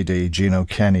Profit TD, Gino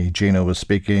Kenny. Gino was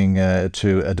speaking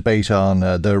to a debate on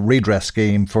the redress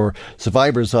scheme for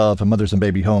survivors of mothers and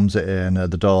baby homes in the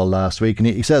Dáil last week. And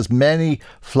he says many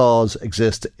flaws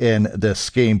exist in this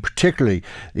scheme, particularly,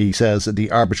 he says, the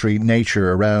arbitrary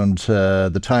nature around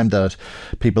the time that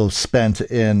people spent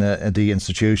in the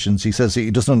institutions. He says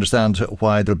he doesn't understand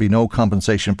why there'll be no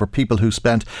compensation for people who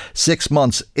spent 6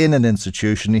 months in an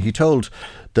institution. He told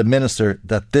the minister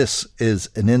that this is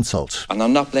an insult. And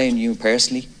I'm not blaming you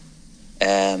personally,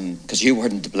 because you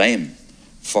weren't to blame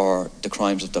for the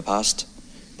crimes of the past,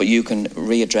 but you can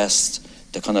readdress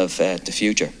the kind of the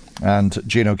future. And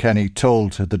Gino Kenny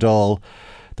told the Dáil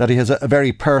that he has a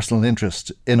very personal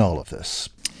interest in all of this.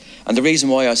 And the reason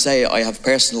why I say I have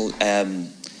personal,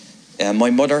 my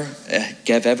mother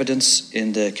gave evidence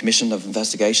in the Commission of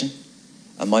Investigation,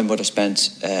 and my mother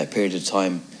spent a period of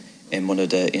time in one of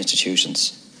the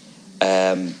institutions.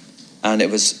 And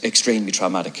it was extremely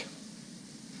traumatic,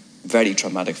 very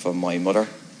traumatic for my mother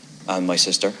and my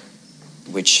sister,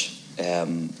 which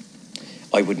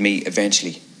I would meet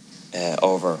eventually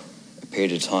over a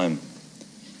period of time.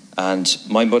 And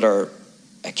my mother's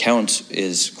account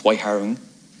is quite harrowing.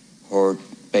 Her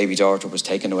baby daughter was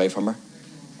taken away from her,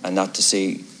 and not to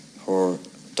see her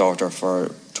daughter for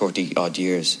 30 odd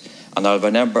years. And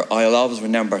I'll always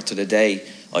remember to the day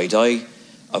I die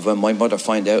of when my mother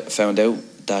found out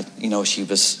that, you know, she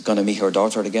was going to meet her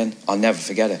daughter again. I'll never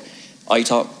forget it. I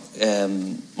thought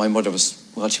my mother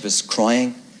she was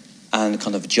crying and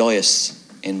kind of joyous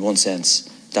in one sense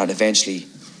that eventually,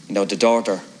 you know, the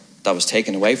daughter that was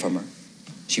taken away from her,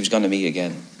 she was going to meet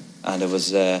again. And it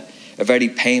was a very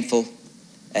painful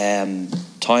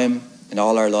time in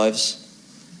all our lives.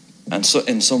 And so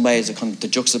in some ways, the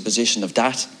juxtaposition of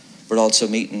that, but also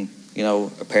meeting, you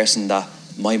know, a person that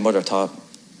my mother thought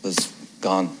was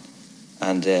gone,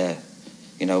 and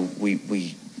you know,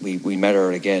 we met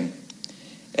her again.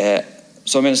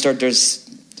 So, Minister, there's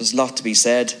a lot to be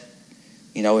said,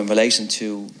 you know, in relation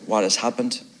to what has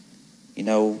happened, you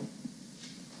know,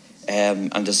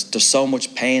 and there's so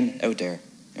much pain out there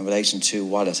in relation to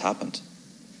what has happened.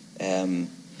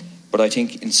 But I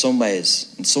think in some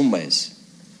ways,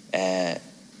 the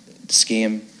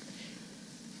scheme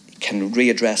can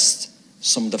readdress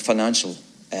some of the financial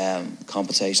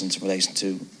compensations in relation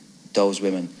to those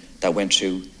women that went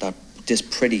through this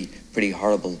pretty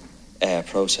horrible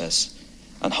process.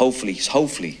 And hopefully,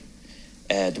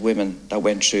 the women that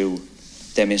went through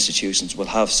them institutions will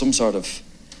have some sort of,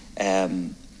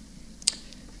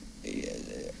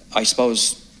 I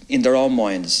suppose, in their own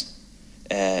minds,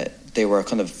 they were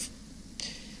kind of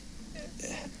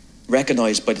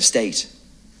recognised by the state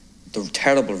the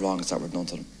terrible wrongs that were done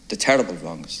to them. The terrible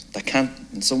wrongs that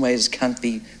in some ways can't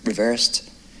be reversed,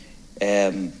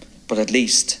 but at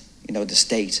least, you know, the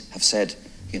state have said,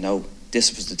 you know,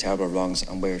 this was the terrible wrongs,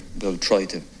 and we'll try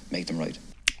to make them right.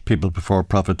 People Before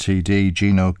Profit TD,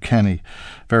 Gino Kenny,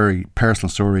 very personal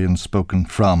story and spoken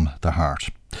from the heart.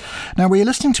 Now, were you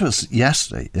listening to us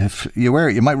yesterday? If you were,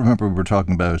 you might remember we were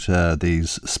talking about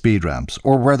these speed ramps.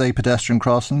 Or were they pedestrian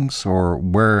crossings? Or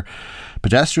were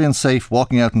pedestrians safe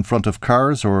walking out in front of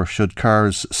cars? Or should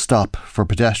cars stop for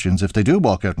pedestrians if they do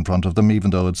walk out in front of them,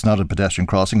 even though it's not a pedestrian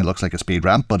crossing? It looks like a speed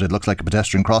ramp, but it looks like a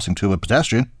pedestrian crossing to a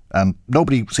pedestrian. And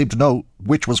nobody seemed to know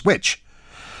which was which.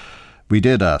 We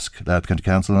did ask Louth County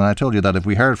Council, and I told you that if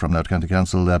we heard from Louth County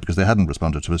Council, because they hadn't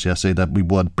responded to us yesterday, that we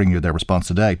would bring you their response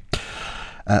today.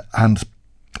 And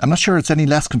I'm not sure it's any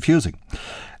less confusing.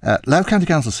 Louth County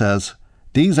Council says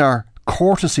these are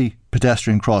courtesy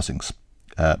pedestrian crossings.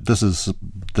 This is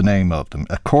the name of them,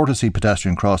 a courtesy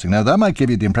pedestrian crossing. Now, that might give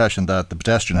you the impression that the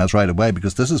pedestrian has right of way,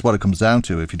 because this is what it comes down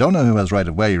to. If you don't know who has right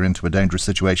of way, you're into a dangerous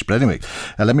situation. But anyway,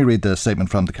 let me read the statement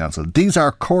from the council. These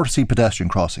are courtesy pedestrian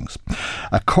crossings.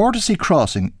 A courtesy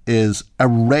crossing is a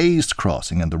raised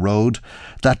crossing in the road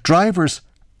that drivers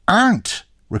aren't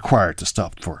required to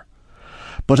stop for,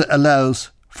 but it allows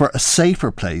for a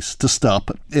safer place to stop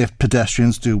if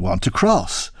pedestrians do want to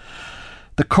cross.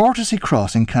 The courtesy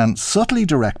crossing can subtly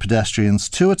direct pedestrians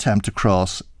to attempt to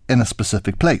cross in a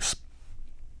specific place.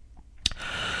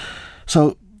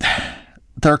 So,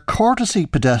 they're courtesy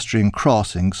pedestrian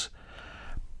crossings,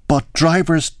 but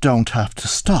drivers don't have to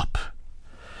stop.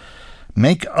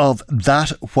 Make of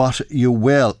that what you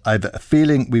will. I've a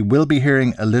feeling we will be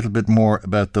hearing a little bit more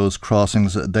about those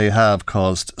crossings. They have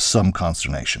caused some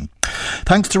consternation.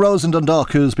 Thanks to Rose in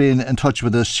Dundalk, who's been in touch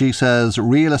with us. She says,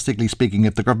 realistically speaking,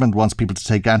 if the government wants people to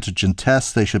take antigen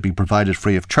tests, they should be provided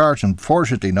free of charge.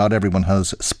 Unfortunately, not everyone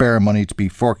has spare money to be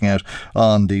forking out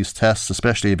on these tests,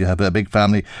 especially if you have a big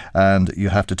family and you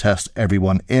have to test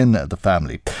everyone in the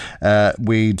family.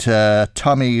 We'd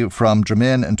Tommy from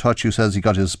Drameen in touch, who says he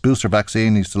got his booster vaccine.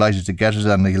 He's delighted to get it,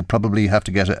 and he'll probably have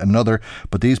to get another.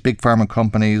 But these big pharma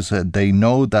companies, they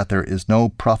know that there is no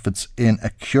profits in a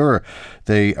cure.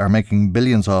 They are making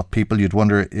billions off people. You'd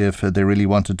wonder if they really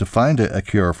wanted to find a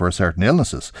cure for certain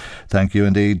illnesses. Thank you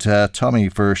indeed, Tommy,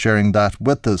 for sharing that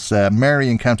with us. Mary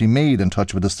in County Meath in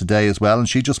touch with us today as well, and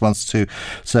she just wants to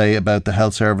say about the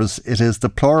health service, it is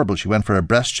deplorable. She went for a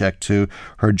breast check to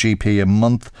her GP a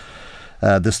month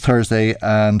this Thursday,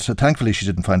 and thankfully she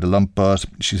didn't find a lump, but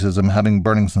she says, I'm having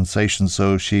burning sensations,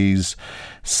 so she's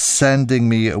sending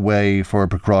me away for a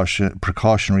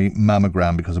precautionary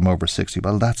mammogram because I'm over 60.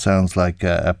 Well, that sounds like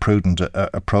a prudent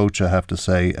approach, I have to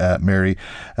say, Mary,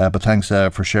 but thanks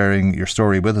for sharing your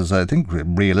story with us. I think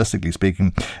realistically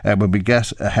speaking, when we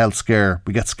get a health scare,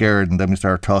 we get scared and then we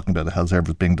start talking about the health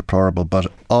service being deplorable,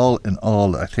 but all in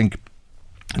all, I think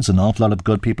there's an awful lot of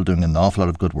good people doing an awful lot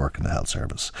of good work in the health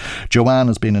service. Joanne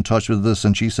has been in touch with us,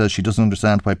 and she says she doesn't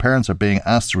understand why parents are being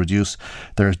asked to reduce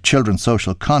their children's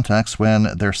social contacts when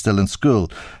they're still in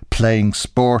school, playing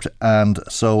sport and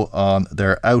so on.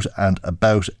 They're out and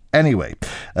about anyway.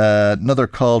 Another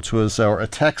call to us, or a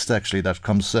text actually, that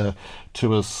comes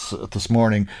to us this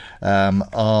morning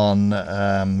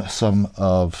on some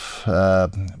of,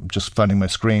 just finding my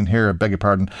screen here, I beg your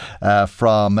pardon,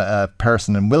 from a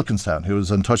person in Wilkinstown who was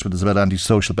in touch with us about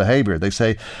antisocial behaviour. They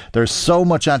say there's so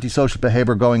much antisocial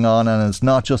behaviour going on, and it's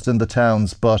not just in the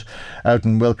towns but out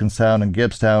in Wilkinstown and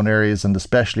Gibbstown areas, and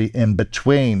especially in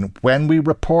between. When we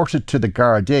report it to the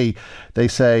Gardaí, they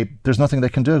say there's nothing they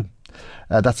can do.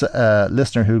 That's a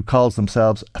listener who calls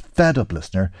themselves a fed-up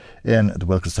listener in the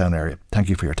Wilkinstown area. Thank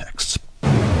you for your texts.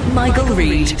 Michael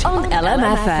Reid on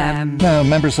LMFM. Now,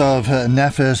 members of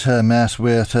NPHET met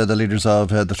with the leaders of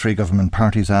the three government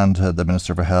parties and the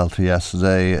Minister for Health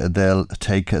yesterday. They'll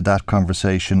take that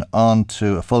conversation on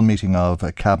to a full meeting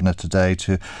of Cabinet today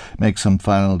to make some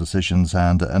final decisions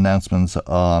and announcements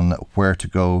on where to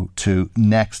go to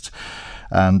next.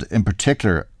 And in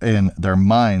particular, in their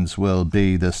minds will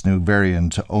be this new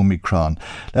variant Omicron.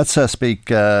 Let's speak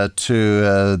to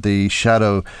the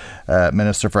Shadow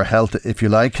Minister for Health, if you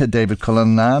like, David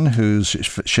Cullinan, who's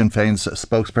Sinn Féin's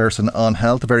spokesperson on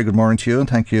health. A very good morning to you, and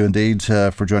thank you indeed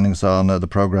for joining us on the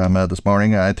programme this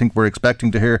morning. I think we're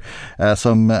expecting to hear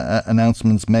some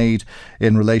announcements made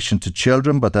in relation to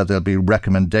children, but that there'll be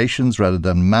recommendations rather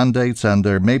than mandates, and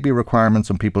there may be requirements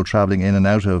on people travelling in and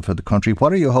out of the country.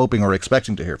 What are you hoping or expecting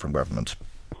to hear from government?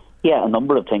 Yeah, a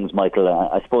number of things, Michael.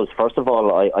 I suppose, first of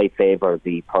all, I favour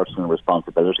the personal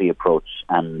responsibility approach,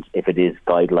 and if it is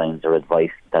guidelines or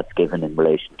advice that's given in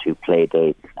relation to play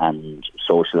dates and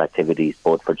social activities,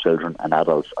 both for children and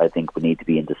adults, I think we need to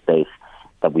be in the space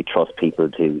that we trust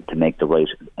people to make the right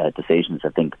decisions. I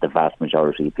think the vast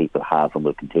majority of people have and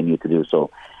will continue to do so.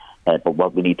 But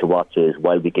what we need to watch is,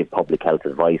 while we give public health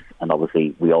advice, and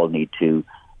obviously we all need to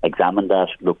examine that,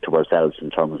 look to ourselves in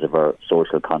terms of our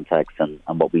social contacts and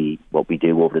what we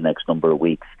do over the next number of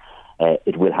weeks.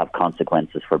 It will have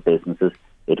consequences for businesses.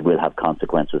 It will have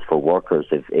consequences for workers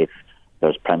if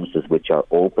there's premises which are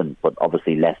open, but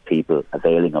obviously less people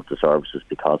availing of the services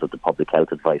because of the public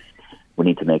health advice. We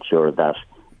need to make sure that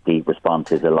the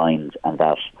response is aligned and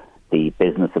that the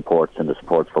business supports and the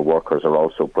supports for workers are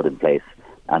also put in place.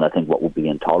 And I think what would be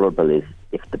intolerable is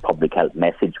if the public health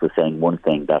message was saying one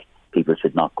thing, that people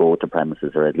should not go to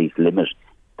premises or at least limit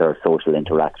their social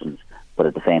interactions, but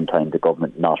at the same time the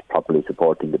government not properly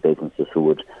supporting the businesses who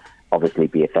would obviously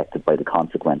be affected by the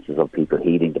consequences of people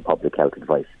heeding the public health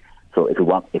advice. So if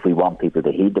we want people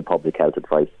to heed the public health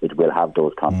advice, it will have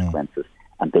those consequences,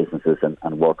 and businesses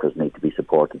and workers need to be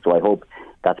supported. So I hope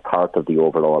that's part of the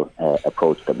overall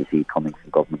approach that we see coming from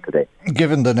government today.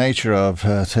 Given the nature of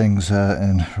things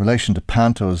in relation to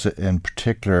pantos in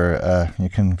particular, you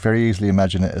can very easily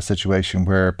imagine a situation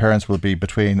where parents will be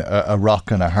between a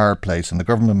rock and a hard place, and the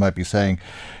government might be saying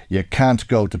you can't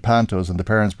go to pantos, and the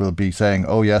parents will be saying,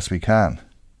 oh yes, we can.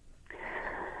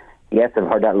 Yes, I've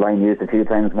heard that line used a few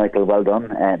times, Michael. Well done.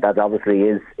 That obviously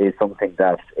is something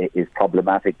that is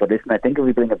problematic. But listen, I think if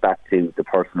we bring it back to the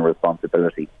personal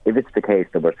responsibility, if it's the case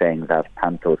that we're saying that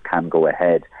pantos can go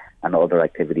ahead and other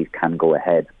activities can go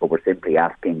ahead. But we're simply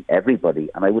asking everybody,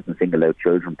 and I wouldn't single out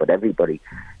children, but everybody,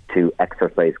 to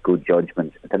exercise good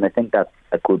judgment. And I think that's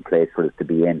a good place for us to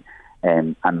be in.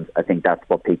 And I think that's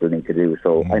what people need to do.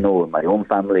 So I know in my own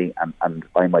family, and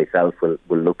I myself will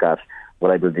look at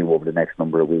what I will do over the next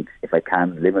number of weeks. If I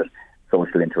can limit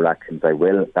social interactions, I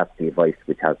will. That's the advice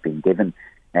which has been given.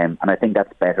 And I think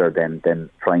that's better than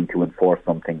trying to enforce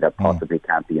something that possibly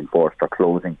can't be enforced, or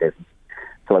closing business.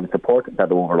 So I would support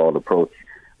that overall approach.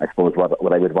 I suppose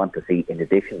what I would want to see in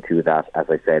addition to that, as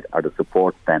I said, are the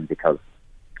supports then, because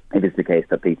it is the case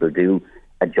that people do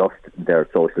adjust their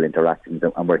social interactions,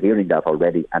 and we're hearing that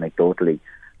already anecdotally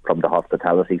from the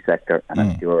hospitality sector, and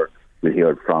I'm sure we'll hear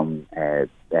it from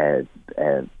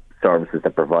services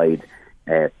that provide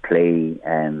play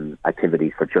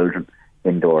activities for children,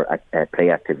 indoor play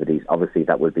activities. Obviously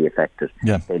that will be affected.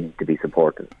 They need to be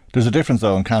supported. There's a difference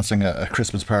though in cancelling a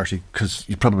Christmas party, because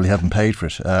you probably haven't paid for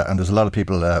it, and there's a lot of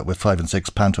people with 5 and 6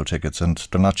 panto tickets, and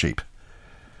they're not cheap.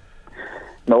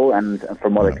 No, and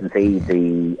from what I can see,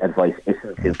 the advice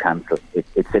isn't to cancel.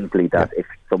 It's simply that if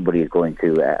somebody is going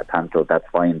to a panto, that's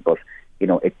fine. But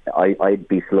I'd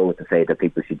be slow to say that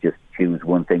people should just choose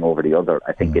one thing over the other.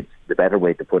 I think it's the better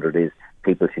way to put it is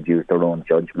people should use their own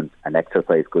judgment and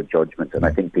exercise good judgment, and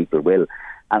I think people will.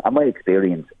 And my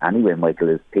experience anyway, Michael,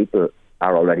 is people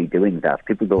are already doing that.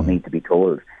 People don't need to be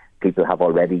told. People have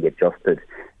already adjusted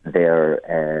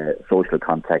their social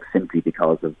context simply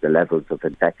because of the levels of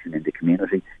infection in the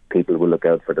community. People will look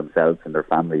out for themselves and their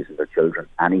families and their children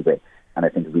anyway. And I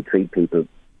think if we treat people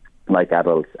like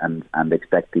adults and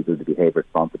expect people to behave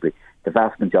responsibly, the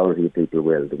vast majority of people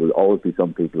will. There will always be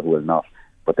some people who will not,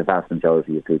 but the vast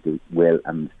majority of people will.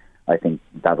 And I think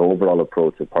that overall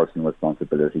approach of personal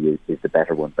responsibility is the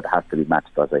better one, but it has to be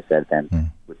matched, as I said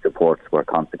then, with supports where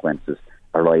consequences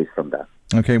arise from that.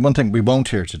 OK, one thing we won't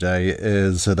hear today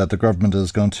is that the government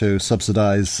is going to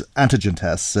subsidise antigen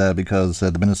tests because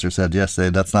the Minister said yesterday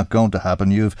that's not going to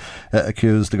happen. You've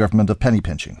accused the government of penny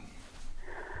pinching.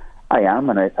 I am,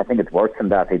 and I think it's worse than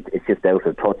that. It's just out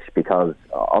of touch, because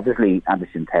obviously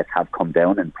antigen tests have come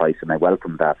down in price, and I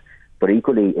welcome that. But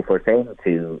equally, if we're saying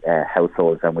to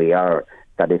households, and we are,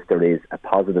 that if there is a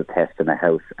positive test in a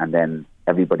house and then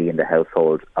everybody in the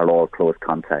household are all close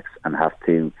contacts and have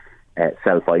to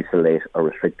self-isolate or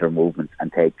restrict their movements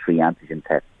and take 3 antigen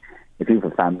tests. If you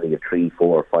have a family of 3,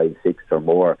 4, 5, 6 or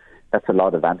more, that's a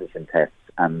lot of antigen tests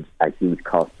and a huge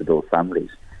cost to those families.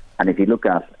 And if you look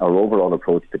at our overall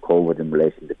approach to COVID in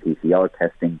relation to PCR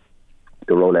testing,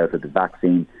 the rollout of the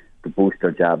vaccine, the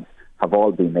booster jabs, have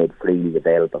all been made freely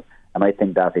available. And I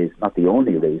think that is not the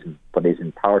only reason, but is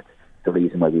in part the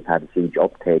reason why we've had a huge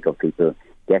uptake of people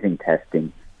getting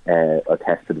testing or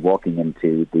tested, walking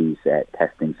into these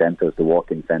testing centres, the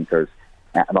walk-in centres,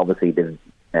 and obviously there's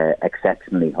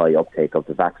exceptionally high uptake of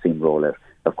the vaccine rollout.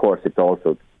 Of course, it's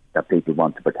also that people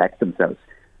want to protect themselves,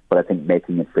 but I think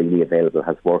making it freely available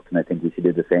has worked, and I think we should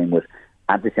do the same with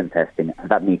antigen testing, and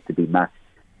that needs to be matched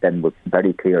then with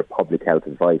very clear public health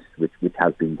advice, which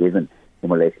has been given in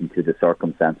relation to the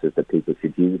circumstances that people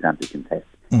should use antigen tests.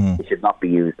 It should not be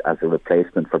used as a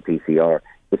replacement for PCR.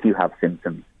 If you have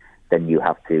symptoms, then you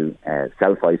have to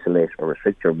self-isolate or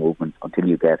restrict your movement until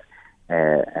you get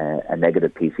a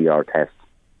negative PCR test.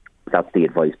 That's the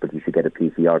advice, but you should get a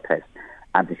PCR test.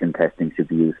 Antigen testing should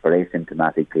be used for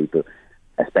asymptomatic people,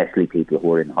 especially people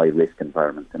who are in high-risk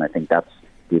environments, and I think that's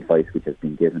the advice which has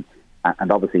been given.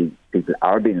 And obviously, people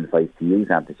are being advised to use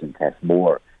antigen tests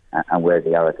more, and where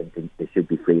they are, I think they should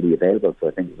be freely available. So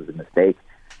I think it was a mistake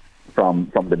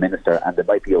from the Minister, and it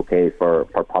might be okay for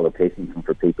politicians and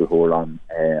for people who are on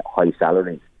high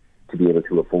salaries to be able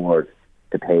to afford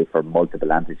to pay for multiple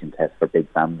antigen tests for big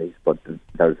families. But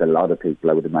there's a lot of people,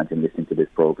 I would imagine, listening to this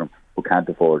programme who can't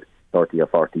afford 30 or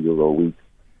 40 euro a week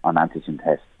on antigen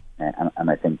tests, and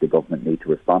I think the government need to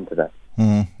respond to that.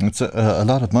 It's a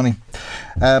lot of money.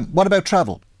 What about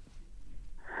travel?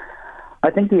 I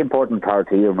think the important part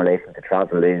here in relation to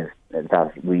travel is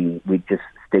that we just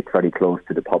stick very close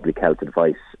to the public health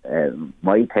advice.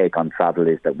 My take on travel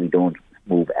is that we don't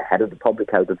move ahead of the public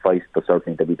health advice, but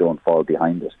certainly that we don't fall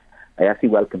behind it. I actually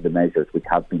welcome the measures which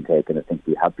have been taken. I think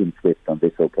we have been swift on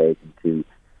this occasion to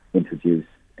introduce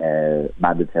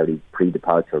mandatory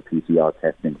pre-departure PCR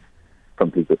testing from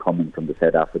people coming from the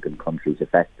South African countries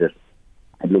affected.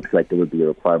 It looks like there will be a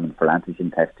requirement for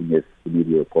antigen testing if the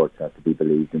media reports are to be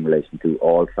believed in relation to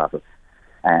all travel.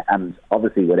 And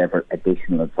obviously whatever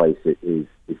additional advice is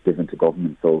given to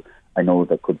government. So I know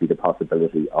there could be the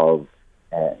possibility of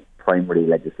primary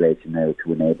legislation now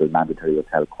to enable mandatory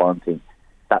hotel quarantine.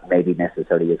 That may be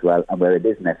necessary as well. And where it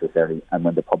is necessary, and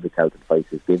when the public health advice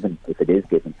is given, if it is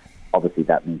given, obviously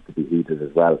that needs to be heeded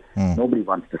as well. Nobody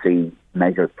wants to see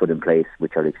measures put in place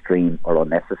which are extreme or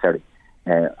unnecessary.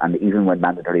 And even when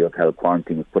mandatory hotel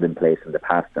quarantine was put in place in the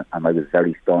past, and I was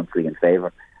very staunchly in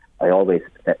favour, I always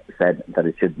said that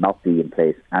it should not be in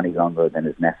place any longer than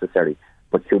is necessary,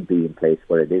 but should be in place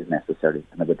where it is necessary.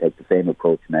 And I would take the same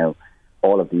approach now.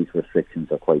 All of these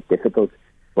restrictions are quite difficult,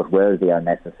 but where they are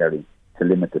necessary to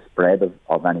limit the spread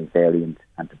of any variant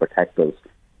and to protect us,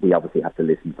 we obviously have to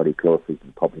listen very closely to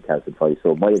the public health advice.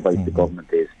 So my advice to government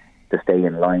is to stay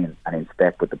in line and in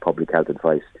step with the public health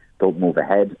advice. Don't move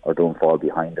ahead or don't fall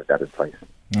behind of that advice.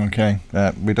 Okay,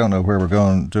 we don't know where we're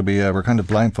going to be. We're kind of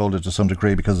blindfolded to some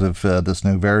degree because of this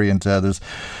new variant. There's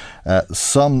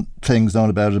some things known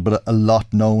about it, but a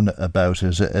lot known about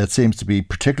it. It seems to be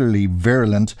particularly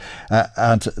virulent.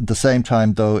 At the same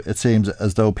time, though, it seems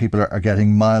as though people are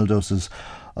getting mild doses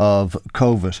of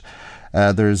COVID.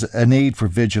 There's a need for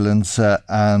vigilance,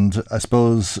 and I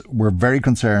suppose we're very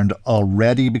concerned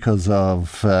already because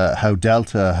of how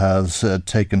Delta has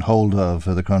taken hold of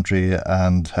the country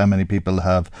and how many people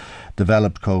have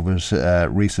developed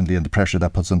COVID recently and the pressure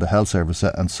that puts on the health service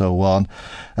and so on.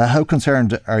 How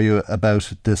concerned are you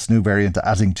about this new variant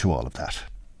adding to all of that?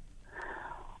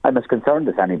 I'm as concerned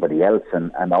as anybody else,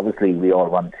 and obviously we all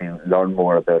want to learn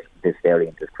more about this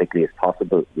variant as quickly as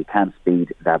possible. We can't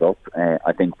speed that up.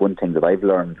 I think one thing that I've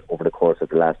learned over the course of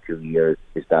the last 2 years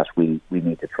is that we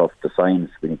need to trust the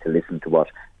science. We need to listen to what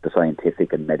the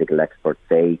scientific and medical experts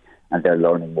say, and they're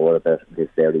learning more about this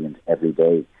variant every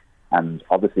day. And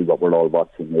obviously what we're all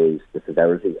watching is the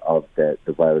severity of the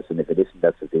virus, and if it isn't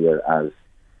as severe as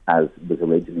was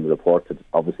originally reported,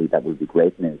 obviously that will be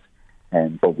great news.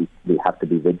 But we have to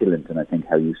be vigilant, and I think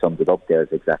how you summed it up there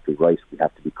is exactly right. We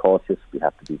have to be cautious, we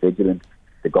have to be vigilant.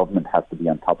 The government has to be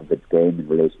on top of its game in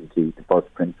relation to the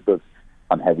first principles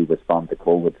on how we respond to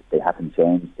COVID. They haven't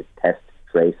changed. It's test,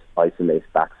 trace, isolate,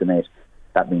 vaccinate.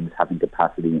 That means having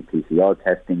capacity in PCR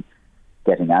testing,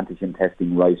 getting antigen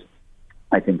testing right.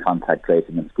 I think contact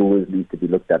tracing in schools needs to be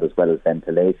looked at, as well as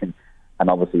ventilation, and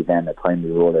obviously then a timely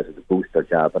rollout of the booster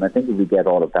jab. And I think if we get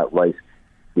all of that right,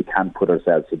 we can put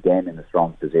ourselves again in a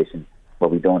strong position where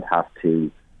we don't have to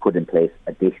put in place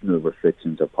additional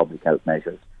restrictions or public health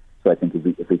measures. So I think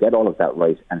if we get all of that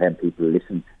right, and then people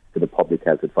listen to the public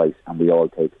health advice, and we all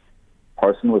take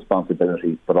personal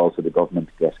responsibility, but also the government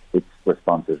get its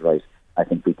responses right, I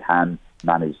think we can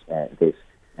manage this.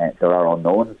 There are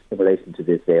unknowns in relation to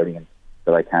this variant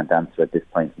that I can't answer at this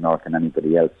point, nor can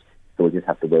anybody else. So we'll just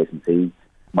have to wait and see,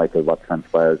 Michael, what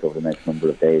transpires over the next number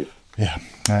of days. Yeah,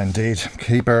 indeed.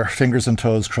 Keep our fingers and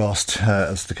toes crossed,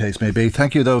 as the case may be.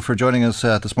 Thank you, though, for joining us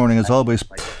this morning, as always.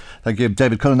 Thank you,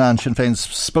 David Cullinan, Sinn Féin's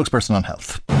spokesperson on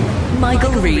health.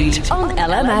 Michael Reid on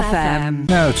LMFM.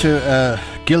 Now to a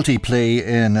guilty plea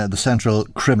in the Central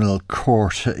Criminal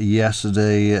Court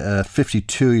yesterday. A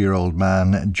 52-year-old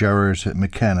man, Gerard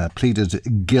McKenna,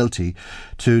 pleaded guilty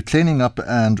to cleaning up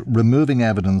and removing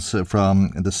evidence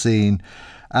from the scene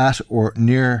at or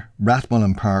near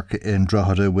Rathmullen Park in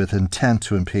Drogheda with intent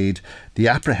to impede the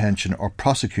apprehension or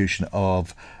prosecution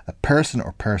of a person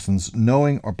or persons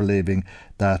knowing or believing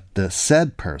that the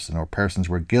said person or persons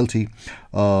were guilty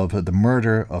of the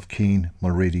murder of Cian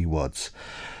Mulready Woods.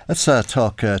 Let's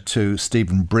talk to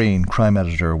Stephen Breen, crime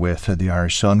editor with the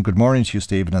Irish Sun. Good morning to you,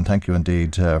 Stephen, and thank you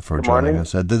indeed for joining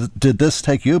us. Did this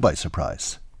take you by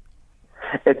surprise?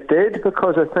 It did,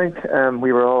 because I think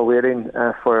we were all waiting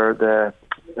for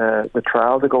the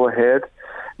trial to go ahead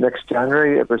next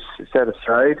January. It was set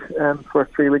aside for a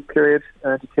 3-week period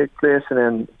to take place, and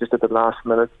then just at the last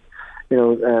minute,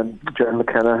 Gerard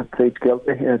McKenna pleads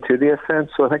guilty to the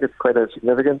offence. So I think it's quite a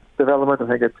significant development.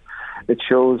 I think it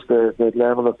shows the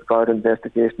level of the guard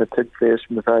investigation that took place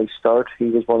from the very start. He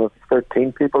was one of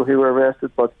 13 people who were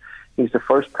arrested, but he's the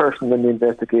first person in the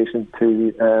investigation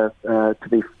to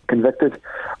be convicted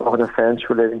of an offence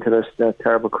relating to this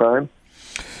terrible crime.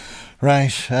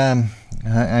 Right.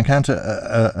 I can't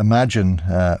imagine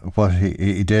what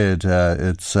he did.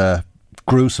 It's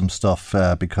gruesome stuff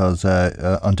because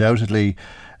undoubtedly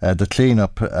the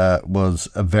clean-up was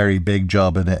a very big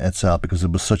job in itself, because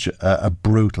it was such a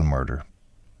brutal murder.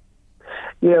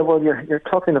 Yeah, well, you're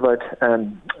talking about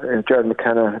Gerard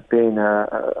McKenna being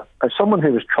someone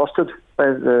who was trusted by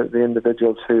the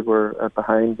individuals who were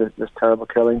behind this terrible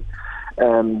killing.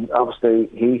 Obviously,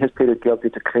 he has pleaded guilty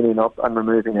to cleaning up and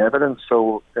removing evidence.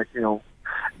 So,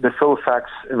 the full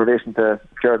facts in relation to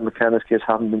Gerard McKenna's case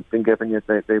haven't been given yet.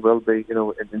 They will be,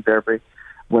 in February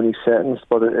when he's sentenced.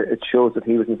 But it shows that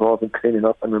he was involved in cleaning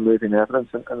up and removing evidence.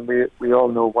 And we all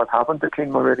know what happened to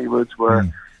Cian Mulready Woods, where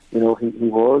he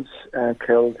was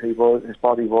killed. His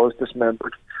body was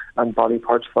dismembered, and body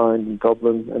parts found in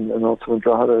Dublin and also in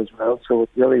Drogheda as well. So it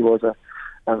really was a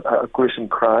gruesome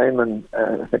crime, and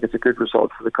I think it's a good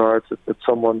result for the guards that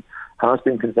someone has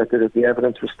been convicted, that the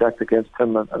evidence was stacked against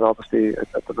him, and obviously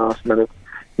at the last minute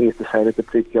he has decided to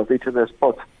plead guilty to this.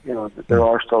 But there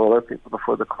are still other people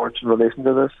before the courts in relation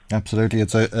to this. Absolutely,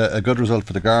 it's a good result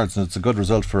for the guards, and it's a good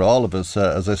result for all of us.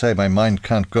 As I say, my mind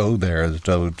can't go there.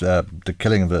 The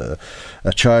killing of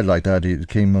a child like that.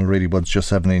 Cian Mulready was just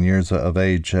 17 years of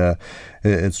age.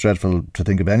 It's dreadful to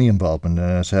think of any involvement in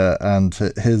it. And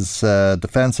his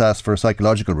defence asked for a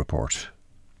psychological report.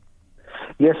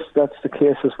 Yes, that's the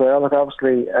case as well. Like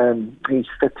obviously, he's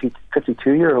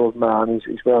 52-year-old man.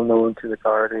 He's well known to the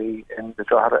Gardaí in the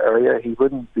Drogheda area. He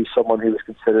wouldn't be someone who was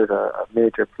considered a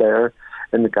major player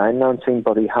in the gangland scene,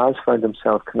 but he has found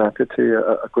himself connected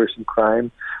to a gruesome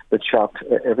crime that shocked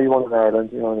everyone in Ireland.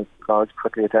 The guards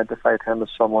quickly identified him as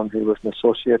someone who was an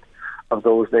associate of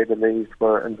those they believed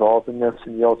were involved in this.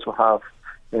 And you also have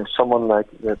someone like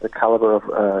the calibre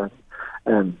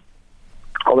of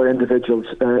other individuals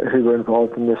who were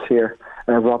involved in this here.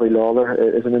 Robbie Lawler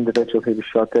is an individual who was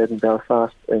shot dead in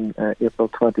Belfast in April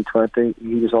 2020.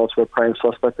 He was also a prime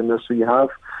suspect in this. So you have,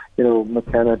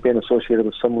 McKenna being associated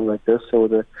with someone like this. So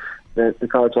the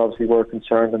guards obviously were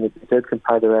concerned, and they did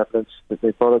compile their evidence. That they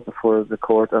brought it before the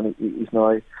court, and he's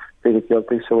now pleaded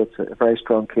guilty, so it's a very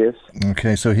strong case.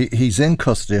 Okay, so he's in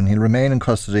custody, and he'll remain in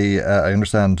custody, I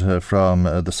understand from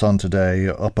The Sun today,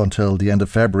 up until the end of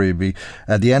February,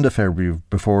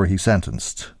 before he's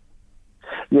sentenced.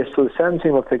 Yes, so the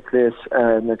sentencing will take place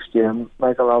next year.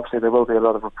 Michael, obviously there will be a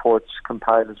lot of reports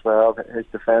compiled as well. His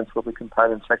defence will be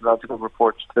compiling psychological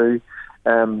reports too,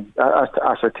 as to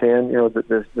ascertain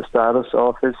the status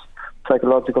of his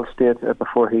psychological state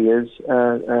before he is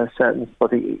sentenced.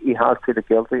 But he has pleaded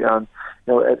guilty, and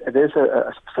it is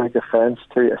a specific offence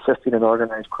to assisting an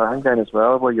organised crime gang as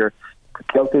well, where you're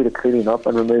guilty to cleaning up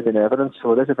and removing evidence.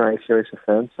 So it is a very serious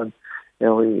offence, and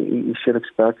you should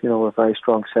expect a very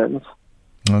strong sentence.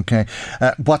 Okay.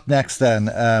 What next then?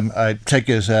 I take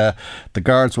it the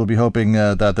guards will be hoping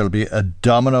that there'll be a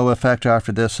domino effect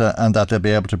after this, and that they'll be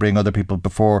able to bring other people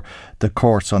before the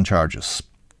courts on charges.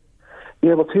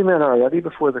 Yeah, well, 2 men are already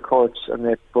before the courts, and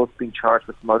they've both been charged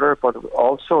with murder, but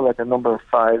also a number of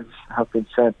files have been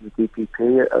sent to the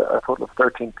DPP. A total of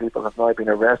 13 people have now been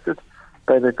arrested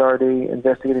by the Gardaí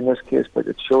investigating this case, but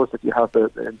it shows that you have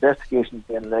the investigation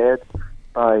being led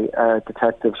by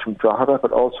detectives from Drogheda,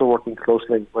 but also working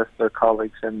closely with their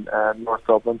colleagues in North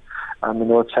Dublin and the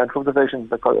North Central Division.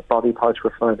 The body parts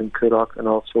were found in Clúdach and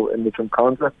also in the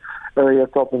Drumcondra area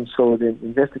of Dublin, so the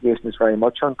investigation is very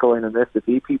much ongoing, and if the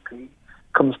DPP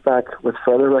comes back with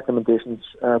further recommendations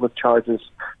with charges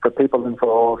for people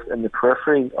involved in the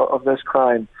periphery of this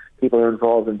crime, people are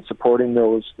involved in supporting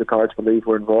those the guards believe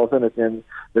were involved in it, then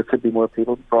there could be more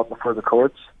people brought before the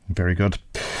courts. Very good.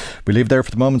 We leave there for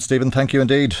the moment, Stephen. Thank you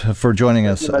indeed for joining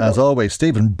us. As always,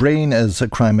 Stephen Breen is a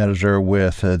crime editor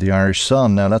with the Irish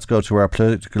Sun. Now let's go to our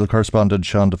political correspondent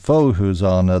Sean Defoe, who's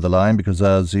on the line, because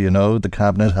as you know, the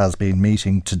Cabinet has been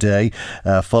meeting today,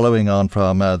 following on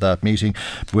from that meeting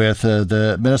with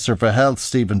the Minister for Health,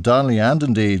 Stephen Donnelly, and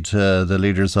indeed the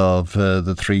leaders of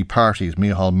the three parties,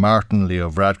 Micheál Martin, Leo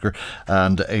Varadkar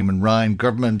and Eamon Ryan.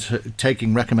 Government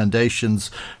taking recommendations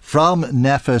from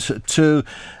NPHET to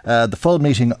the full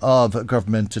meeting of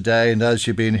government today, and as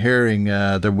you've been hearing,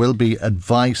 there will be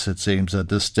advice, it seems, at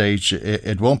this stage.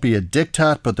 It won't be a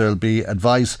diktat, but there'll be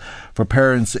advice for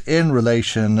parents in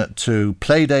relation to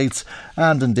play dates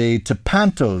and indeed to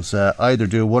pantos. Either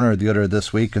do one or the other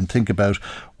this week and think about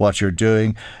what you're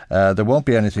doing. There won't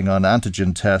be anything on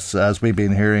antigen tests, as we've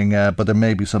been hearing, but there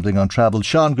may be something on travel.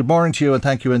 Sean, good morning to you, and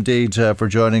thank you indeed for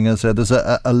joining us. There's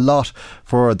a lot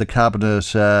for the Cabinet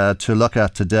to look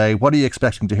at today. What are you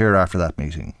expecting to hear after that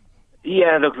meeting?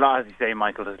 Yeah, look, as you say,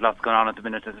 Michael, there's lots going on at the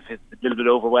minute. It's a little bit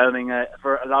overwhelming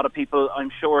for a lot of people, I'm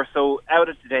sure. So out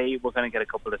of today, we're going to get a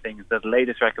couple of things. The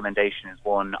latest recommendation is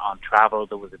one on travel.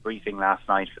 There was a briefing last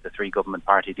night for the three government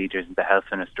party leaders and the health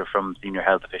minister from senior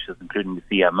health officials, including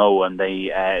the CMO, and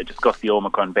they discussed the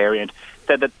Omicron variant.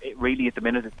 Said that really at the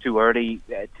minute it's too early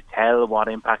to tell what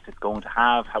impact it's going to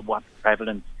have, what the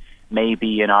prevalence may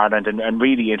be in Ireland, and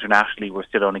really internationally we're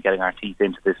still only getting our teeth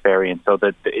into this variant, so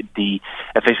that the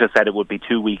officials said it would be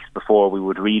 2 weeks before we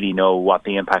would really know what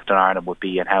the impact on Ireland would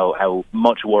be and how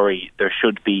much worry there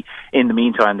should be. In the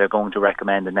meantime, they're going to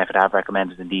recommend, and NPHET have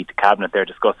recommended indeed to Cabinet, they're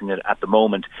discussing it at the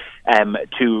moment,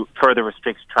 to further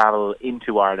restrict travel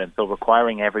into Ireland, so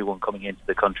requiring everyone coming into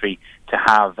the country to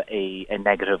have a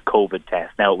negative COVID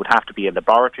test. Now it would have to be a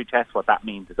laboratory test. What that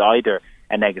means is either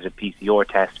a negative PCR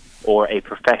test or a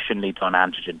professionally done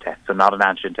antigen test. So not an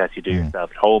antigen test you do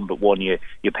yourself at home, but one you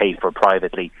pay for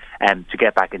privately to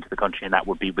get back into the country, and that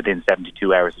would be within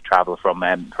 72 hours of travel from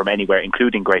anywhere,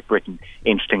 including Great Britain.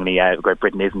 Interestingly, Great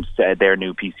Britain isn't their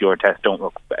new PCR test don't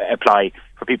apply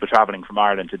for people travelling from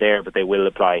Ireland to there, but they will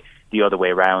apply the other way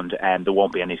around, and there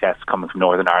won't be any tests coming from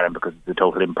Northern Ireland because of the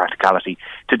total impracticality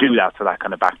to do that, so that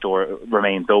kind of backdoor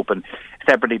remains open.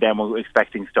 Separately then, we're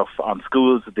expecting stuff on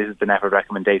schools. This is the NPHET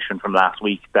recommendation from last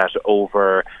week that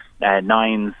over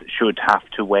 9s should have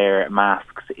to wear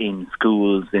masks in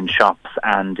schools, in shops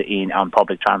and on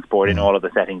public transport, in all of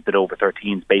the settings that over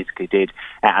 13s basically did,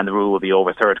 and the rule will be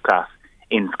over third class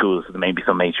in schools, so there may be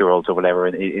some 8-year-olds or whatever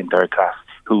in third class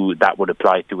who that would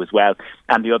apply to as well.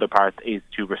 And the other part is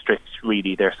to restrict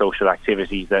really their social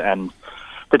activities. And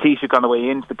the Taoiseach on the way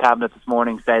into the Cabinet this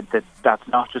morning said that that's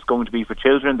not just going to be for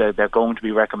children, they're going to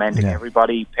be recommending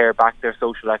everybody pare back their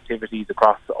social activities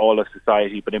across all of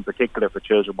society, but in particular for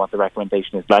children what the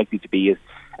recommendation is likely to be is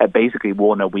basically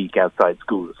 1 a week outside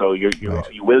school. So you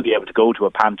will be able to go to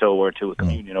a panto or to a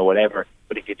communion or whatever,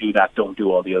 but if you do that, don't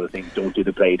do all the other things, don't do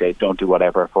the play date, don't do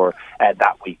whatever for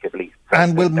that week at least.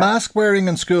 And will mask wearing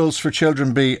in schools for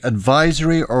children be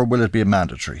advisory or will it be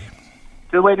mandatory?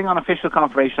 Still waiting on official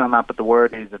confirmation on that, but the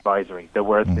word is advisory. The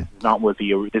word this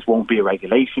won't be a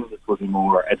regulation. This will be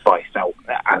more advice. Now,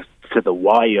 as to the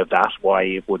why of that, why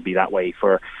it would be that way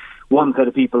for one set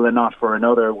of people and not for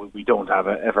another, we don't have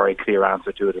a very clear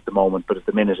answer to it at the moment. But at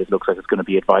the minute, it looks like it's going to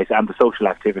be advice, and the social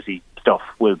activity stuff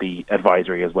will be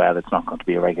advisory as well. It's not going to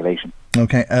be a regulation.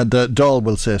 Okay, the Dáil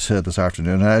will sit this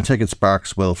afternoon, and I take it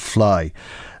sparks will fly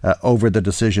over the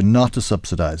decision not to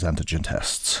subsidise antigen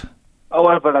tests. Oh,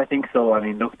 well, but I think so. I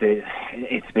mean, look,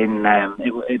 it's been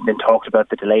talked about.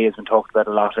 The delay has been talked about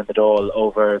a lot in the Dáil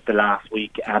over the last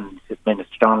week, and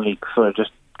Minister Donnelly sort of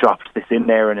just dropped this in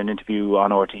there in an interview on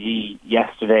RTE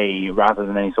yesterday rather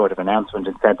than any sort of announcement,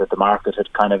 and said that the market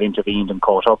had kind of intervened and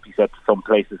caught up. He said some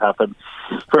places have them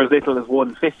for as little as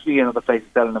 €1.50 and other places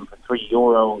selling them for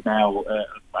 €3. Now,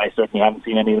 I certainly haven't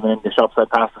seen any of them in the shops I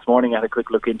passed this morning. I had a quick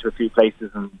look into a few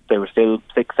places and they were still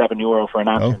 €6-7 for an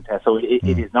antigen test. So it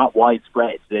is not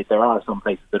widespread. There are some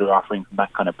places that are offering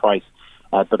that kind of price.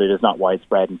 But it is not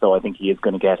widespread, and so I think he is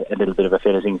going to get a little bit of a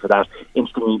filleting for that.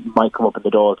 Interestingly, might come up in the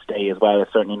Dáil today as well.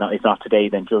 It's certainly not. If not today,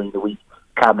 then during the week,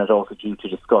 Cabinet also due to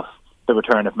discuss the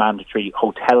return of mandatory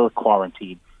hotel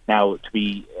quarantine. Now, to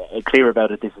be clear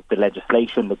about it, this is the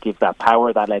legislation that gives that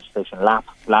power. That legislation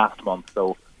lapsed last month,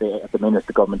 so at the minute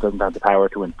the government doesn't have the power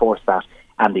to enforce that.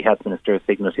 And the Health Minister has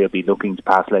signalled he'll be looking to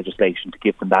pass legislation to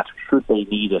give them that, should they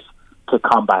need it, to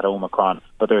combat Omicron,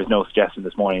 but there is no suggestion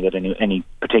this morning that any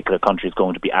particular country is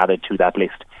going to be added to that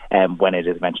list when it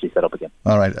is eventually set up again.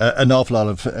 All right, an awful lot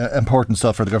of important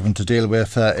stuff for the government to deal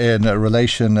with in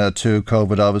relation to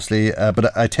COVID, obviously,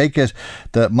 but I take it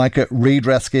the Micah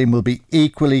redress scheme will be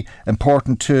equally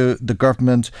important to the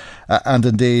government, and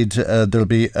indeed there'll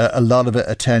be a lot of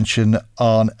attention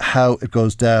on how it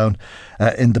goes down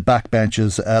in the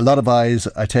backbenches. A lot of eyes,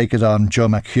 I take it, on Joe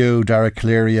McHugh, Derek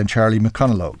Cleary and Charlie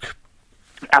McConalogue.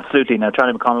 Absolutely. Now,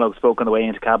 Charlie McConalogue spoke on the way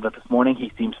into Cabinet this morning.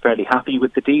 He seems fairly happy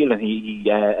with the deal, and he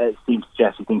seems to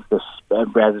suggest he thinks that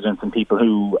residents and people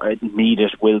who need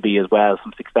it will be as well.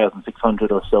 Some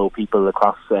 6,600 or so people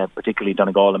across, particularly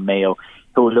Donegal and Mayo,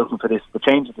 who are looking for this. The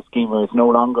change of the scheme is no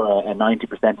longer a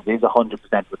 90%, it is a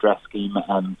 100% redress scheme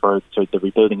for the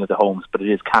rebuilding of the homes, but it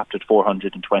is capped at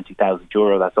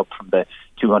 €420,000. That's up from the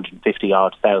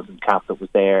 250,000 cap that was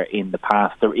there in the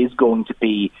past. There is going to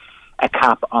be a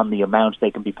cap on the amount they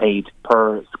can be paid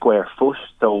per square foot.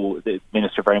 So the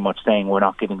Minister very much saying we're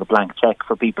not giving a blank cheque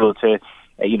for people to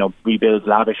rebuild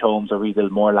lavish homes or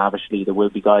rebuild more lavishly. There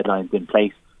will be guidelines in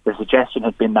place. The suggestion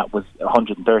had been that was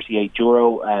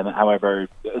 €138. However,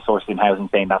 sources in housing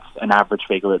saying that's an average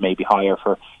figure. It may be higher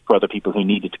for other people who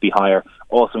need it to be higher.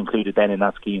 Also included then in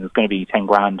that scheme is going to be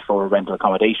 $10,000 for rental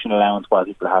accommodation allowance while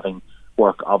people are having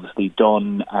work obviously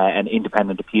done, an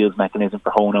independent appeals mechanism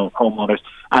for homeowners,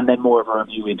 and then more of a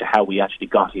review into how we actually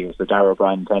got here. So Darragh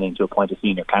O'Brien intending to appoint a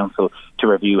senior counsel to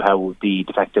review how the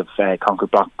defective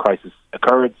concrete block crisis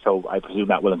occurred. So I presume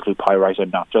that will include Pyrite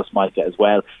and not just Mica as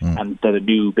well. And that a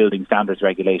new building standards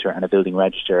regulator and a building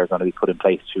register are going to be put in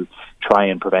place to try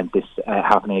and prevent this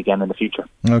happening again in the future.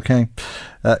 Okay.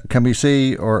 Can we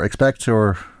see or expect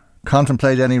or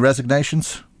contemplate any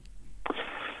resignations?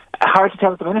 Hard to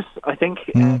tell at the minute. I think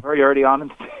very early on in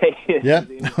the day. Yeah.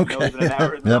 Okay. An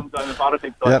hour is a long time in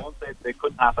politics, so I won't say it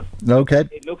couldn't happen. Okay.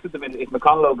 It looks at the minute. If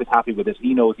McConalogue is happy with it,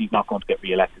 he knows he's not going to get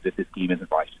re-elected if this scheme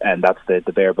isn't right, and that's the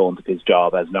bare bones of his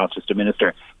job as not just a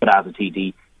minister but as a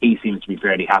TD. he seems to be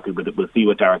fairly happy with it. We'll see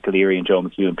what Derek O'Leary and Joe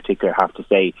McHugh in particular have to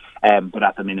say. But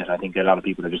at the minute, I think a lot of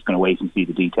people are just going to wait and see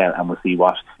the detail, and we'll see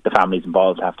what the families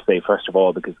involved have to say first of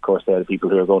all, because of course they're the people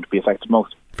who are going to be affected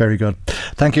most. Very good.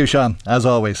 Thank you, Sean. As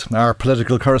always, our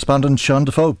political correspondent, Sean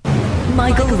Defoe.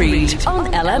 Michael Reid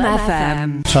on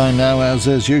LMFM. Time now, as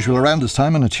is usual around this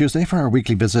time on a Tuesday, for our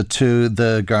weekly visit to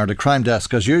the Garda Crime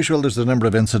Desk. As usual, there's a number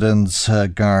of incidents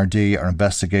Gardaí are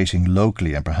investigating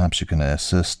locally, and perhaps you can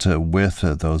assist with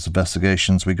those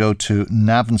investigations. We go to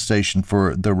Navan Station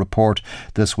for the report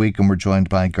this week, and we're joined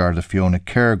by Garda Fiona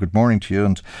Kerr. Good morning to you,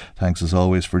 and thanks as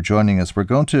always for joining us. We're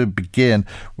going to begin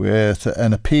with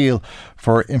an appeal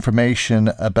for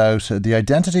information about the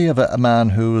identity of a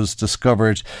man who was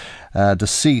discovered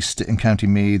deceased in County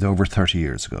Meath over 30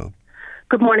 years ago.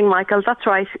 Good morning, Michael. That's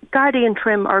right. Gardaí and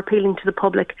Trim are appealing to the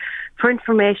public for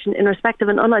information in respect of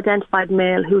an unidentified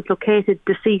male who was located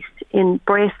deceased in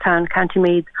Bracetown, County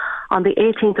Meath, on the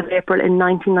 18th of April in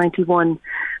 1991.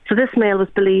 So this male was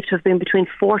believed to have been between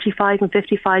 45 and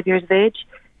 55 years of age.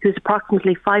 He was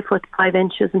approximately 5 foot 5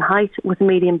 inches in height with a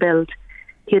medium build.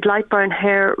 He had light brown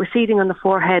hair receding on the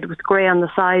forehead with grey on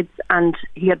the sides, and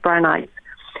he had brown eyes.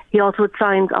 He also had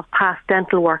signs of past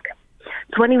dental work.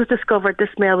 So when he was discovered, this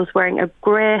male was wearing a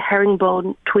grey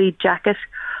herringbone tweed jacket,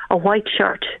 a white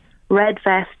shirt, red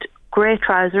vest, grey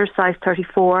trousers size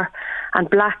 34 and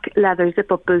black leather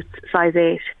zip-up boots size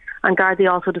 8. And Gardaí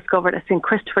also discovered a St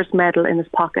Christopher's medal in his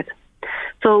pocket.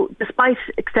 So despite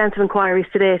extensive inquiries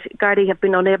to date, Gardaí have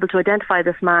been unable to identify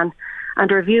this man, and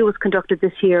a review was conducted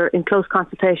this year in close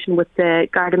consultation with the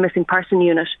Garda Missing Person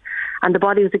Unit, and the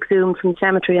body was exhumed from the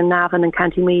cemetery in Navan in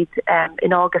County Meath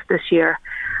in August this year,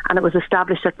 and it was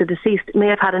established that the deceased may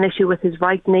have had an issue with his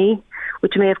right knee,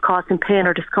 which may have caused him pain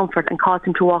or discomfort and caused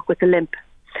him to walk with a limp.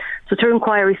 So through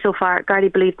inquiry so far,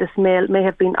 Gardaí believe this male may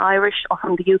have been Irish or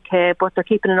from the UK, but they're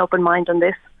keeping an open mind on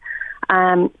this.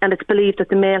 And it's believed that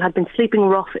the male had been sleeping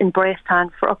rough in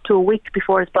Bracetown for up to a week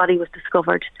before his body was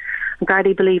discovered. And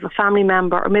Gardaí believe a family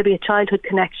member or maybe a childhood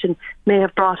connection may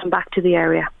have brought him back to the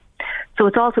area. So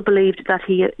it's also believed that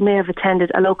he may have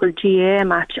attended a local GAA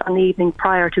match on the evening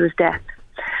prior to his death.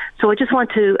 So I just want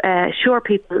to assure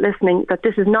people listening that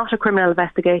this is not a criminal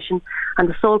investigation, and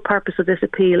the sole purpose of this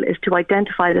appeal is to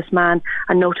identify this man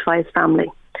and notify his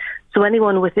family. So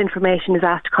anyone with information is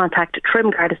asked to contact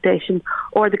Trim Garda Station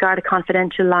or the Garda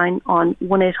Confidential line on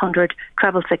 1800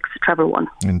 666 111.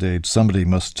 Indeed, somebody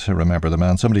must remember the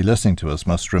man. Somebody listening to us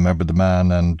must remember the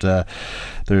man, and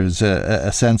there's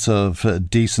a sense of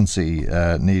decency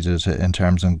needed in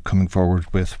terms of coming forward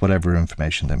with whatever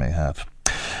information they may have.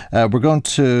 We're going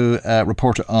to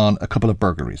report on a couple of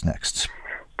burglaries next.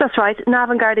 That's right.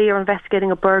 Navan Gardaí are investigating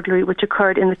a burglary which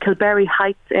occurred in the Kilberry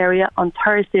Heights area on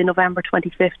Thursday, November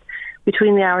 25th,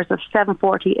 between the hours of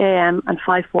 7:40am and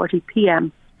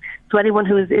 5:40pm. So anyone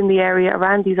who is in the area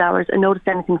around these hours and noticed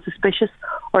anything suspicious,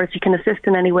 or if you can assist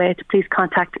in any way, to please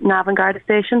contact Navan Garda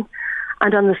Station.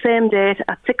 And on the same date,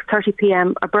 at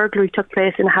 6:30pm, a burglary took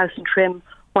place in a house in Trim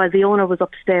while the owner was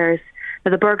upstairs. Now,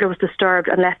 the burglar was disturbed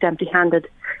and left empty-handed.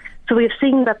 So we have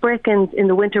seen that break-ins in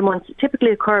the winter months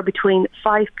typically occur between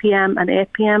 5pm and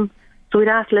 8pm. So we'd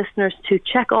ask listeners to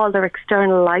check all their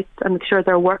external lights and make sure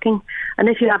they're working. And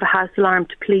if you have a house alarm,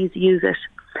 to please use it.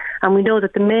 And we know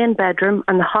that the main bedroom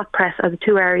and the hot press are the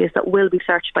two areas that will be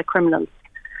searched by criminals.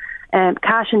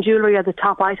 Cash and jewellery are the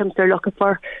top items they're looking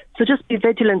for. So just be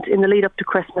vigilant in the lead up to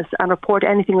Christmas and report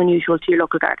anything unusual to your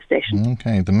local Garda station.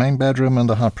 Okay, the main bedroom and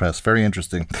the hot press. Very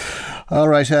interesting. All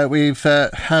right, we've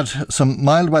had some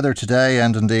mild weather today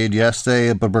and indeed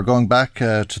yesterday, but we're going back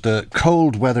to the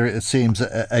cold weather, it seems,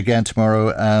 again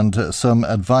tomorrow, and some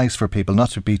advice for people not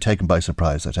to be taken by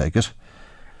surprise, I take it.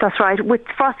 That's right. With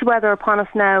frosty weather upon us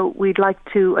now, we'd like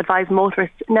to advise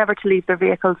motorists never to leave their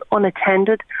vehicles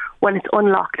unattended when it's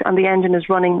unlocked and the engine is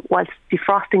running whilst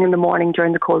defrosting in the morning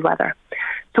during the cold weather.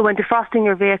 So when defrosting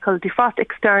your vehicle, defrost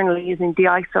externally using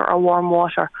de-icer or warm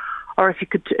water. Or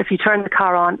if you turn the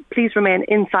car on, please remain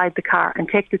inside the car and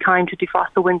take the time to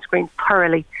defrost the windscreen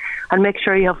thoroughly, and make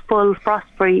sure you have full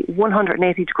frost-free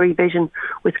 180-degree vision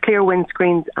with clear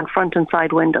windscreens and front and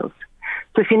side windows.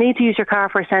 So if you need to use your car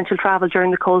for essential travel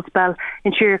during the cold spell,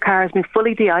 ensure your car has been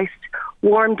fully de-iced,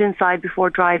 warmed inside before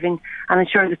driving, and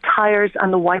ensure the tyres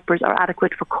and the wipers are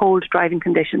adequate for cold driving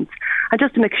conditions. And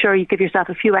just to make sure you give yourself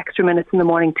a few extra minutes in the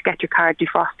morning to get your car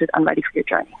defrosted and ready for your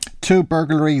journey. 2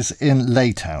 burglaries in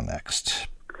Laytown next.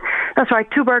 That's right.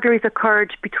 2 burglaries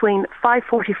occurred between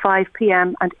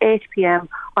 5:45pm and 8pm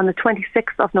on the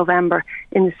 26th of November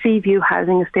in the Seaview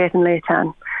housing estate in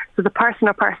Laytown. So the person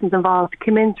or persons involved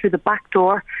came in through the back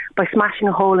door by smashing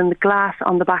a hole in the glass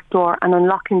on the back door and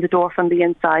unlocking the door from the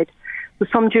inside. with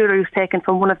some jewellery was taken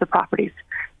from one of the properties.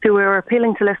 So we were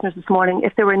appealing to listeners this morning,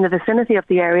 if they were in the vicinity of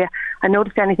the area and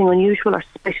noticed anything unusual or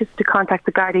suspicious, to contact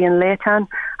the Gardaí in Laytown,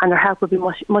 and their help would be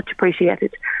much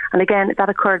appreciated. And again, that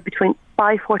occurred between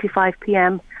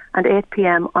 5:45pm and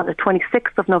 8pm on the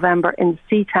 26th of November in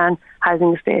Seaview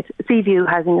Housing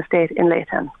Estate in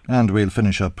Laytown. And we'll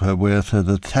finish up with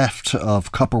the theft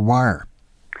of copper wire.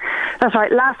 That's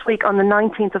right. Last week on the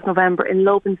 19th of November in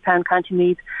Lobanstown, County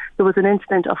Meath, there was an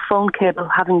incident of phone cable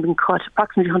having been cut,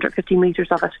 approximately 150 metres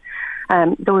of it.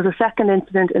 There was a second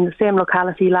incident in the same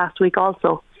locality last week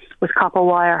also with copper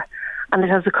wire, and it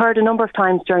has occurred a number of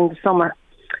times during the summer.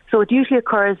 So it usually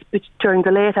occurs during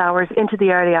the late hours into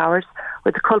the early hours,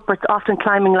 with the culprits often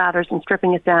climbing ladders and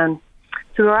stripping it down.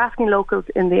 So we're asking locals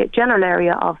in the general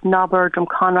area of Nobber,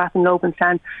 Drumconrath and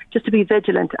Lobanstown just to be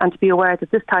vigilant and to be aware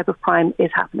that this type of crime is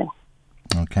happening.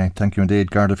 OK, thank you indeed,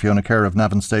 Garda Fiona Kerr of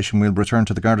Navan Station. We'll return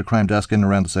to the Garda Crime Desk in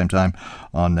around the same time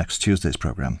on next Tuesday's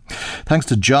programme. Thanks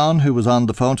to John, who was on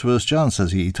the phone to us. John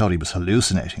says he thought he was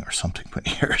hallucinating or something when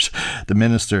he heard the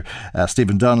Minister,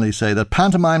 Stephen Donnelly, say that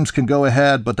pantomimes can go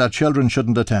ahead but that children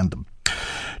shouldn't attend them.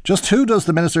 Just who does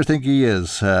the Minister think he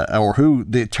is, or who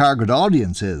the target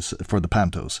audience is for the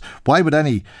pantos? Why would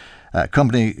any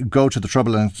company go to the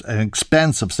trouble and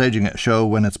expense of staging a show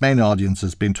when its main audience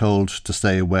has been told to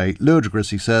stay away?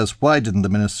 Ludicrous, he says. Why didn't the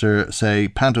Minister say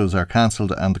pantos are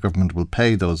cancelled and the government will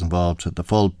pay those involved the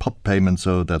full pup payment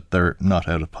so that they're not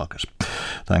out of pocket?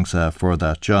 Thanks for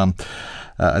that, John.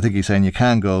 I think he's saying you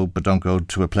can go, but don't go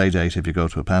to a play date if you go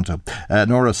to a panto.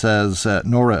 Nora, says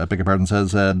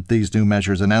these new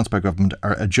measures announced by government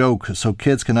are a joke, so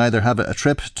kids can either have a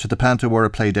trip to the panto or a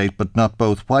play date, but not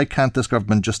both. Why can't this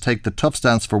government just take the tough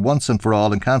stance for once and for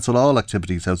all and cancel all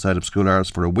activities outside of school hours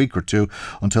for a week or two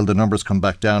until the numbers come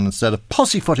back down, instead of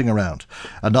pussyfooting around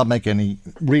and not make any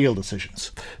real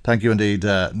decisions? Thank you indeed,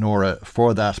 Nora,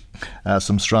 for that.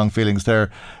 Some strong feelings there,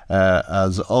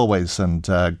 as always, and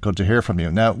good to hear from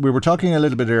you. Now, we were talking a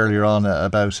little bit earlier on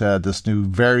about this new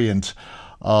variant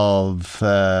of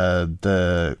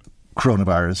the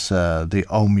coronavirus, the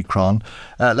Omicron.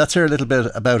 Let's hear a little bit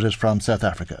about it from South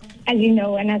Africa. As you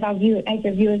know, and as your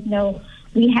viewers know,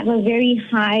 we have a very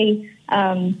high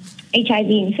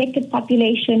HIV-infected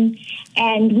population,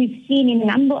 and we've seen in a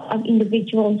number of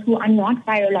individuals who are not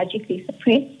virologically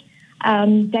suppressed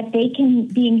that they can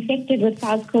be infected with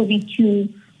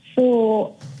SARS-CoV-2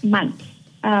 for months.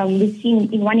 We've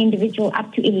seen in one individual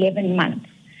up to 11 months.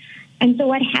 And so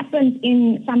what happens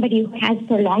in somebody who has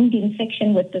prolonged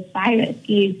infection with this virus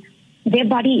is their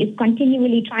body is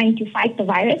continually trying to fight the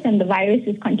virus, and the virus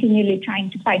is continually trying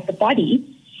to fight the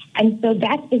body. And so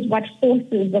that is what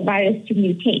forces the virus to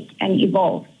mutate and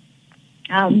evolve,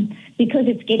 because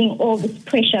it's getting all this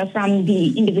pressure from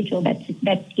the individual that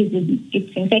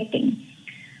it's infecting.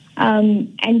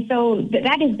 And so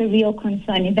that is the real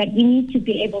concern, is that we need to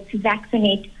be able to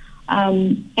vaccinate as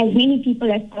many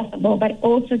people as possible, but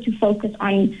also to focus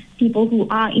on people who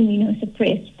are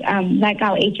immunosuppressed, like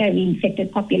our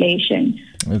HIV-infected population.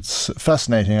 It's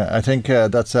fascinating. I think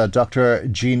that's Dr.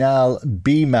 Jeanal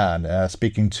Beeman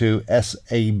speaking to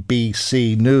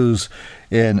SABC News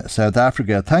in South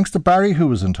Africa. Thanks to Barry, who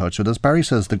was in touch with us. Barry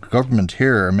says the government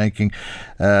here are making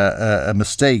a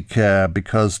mistake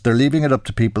because they're leaving it up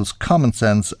to people's common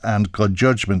sense and good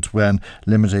judgment when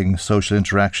limiting social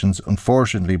interactions.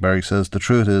 Unfortunately, Barry says the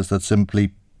truth is that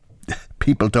simply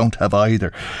people don't have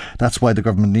either. That's why the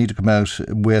government need to come out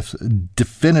with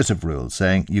definitive rules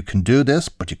saying you can do this,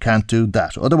 but you can't do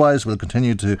that. Otherwise, we'll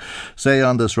continue to stay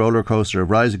on this roller coaster of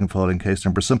rising and falling case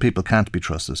numbers. Some people can't be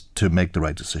trusted to make the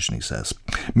right decision, he says.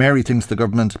 Mary thinks the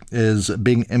government is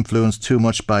being influenced too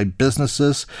much by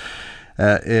businesses.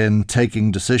 In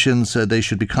taking decisions, they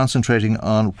should be concentrating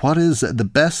on what is the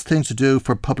best thing to do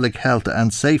for public health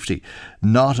and safety,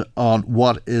 not on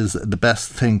what is the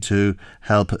best thing to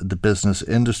help the business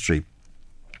industry.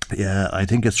 Yeah, I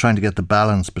think it's trying to get the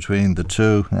balance between the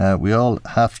two. We all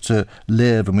have to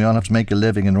live, and we all have to make a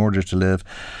living in order to live.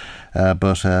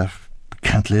 But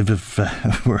can't live if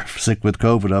we're sick with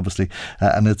COVID, obviously,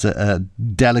 and it's a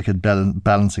delicate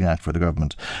balancing act for the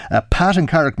government. Pat in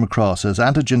Carrickmacross says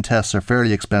antigen tests are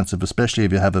fairly expensive, especially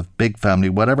if you have a big family.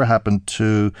 Whatever happened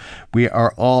to we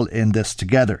are all in this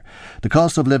together? The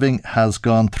cost of living has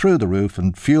gone through the roof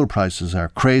and fuel prices are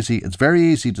crazy. It's very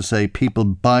easy to say people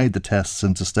buy the tests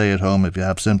and to stay at home if you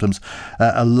have symptoms.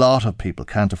 A lot of people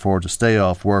can't afford to stay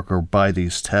off work or buy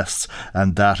these tests,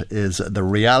 and that is the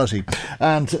reality.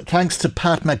 And thanks to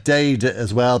Pat McDade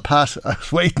as well. Pat, I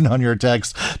was waiting on your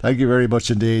text. Thank you very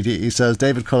much indeed. He says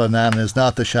David Cullinan is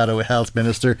not the Shadow Health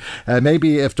Minister.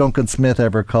 Maybe if Duncan Smith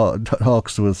ever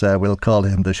talks to us, we'll call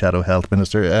him the Shadow Health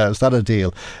Minister. Is that a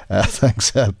deal?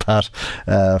 Thanks, Pat,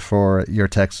 for your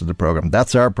text to the programme.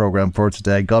 That's our programme for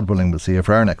today. God willing, we'll see you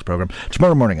for our next programme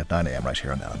tomorrow morning at 9 a.m. right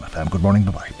here on LMFM. Good morning.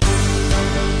 Bye-bye.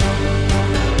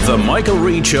 The Michael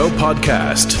Reid Show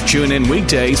podcast. Tune in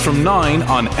weekdays from 9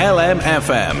 on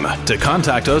LMFM. To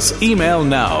contact us, email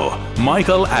now,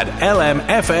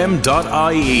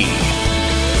 michael@lmfm.ie.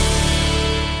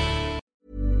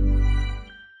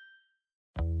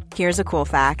 Here's a cool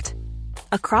fact.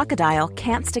 A crocodile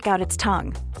can't stick out its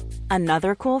tongue.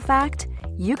 Another cool fact,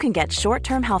 you can get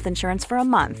short-term health insurance for a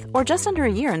month or just under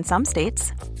a year in some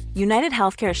states. United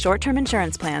Healthcare short-term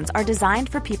insurance plans are designed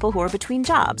for people who are between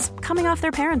jobs, coming off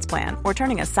their parents' plan, or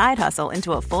turning a side hustle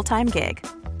into a full-time gig.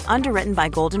 Underwritten by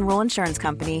Golden Rule Insurance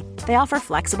Company, they offer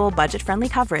flexible, budget-friendly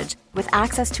coverage with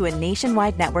access to a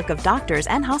nationwide network of doctors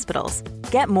and hospitals.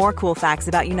 Get more cool facts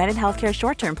about United Healthcare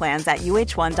short-term plans at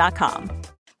uh1.com.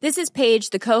 This is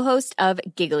Paige, the co-host of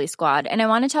Giggly Squad, and I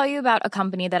want to tell you about a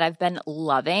company that I've been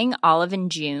loving, Olive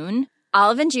 & June.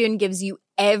 Olive & June gives you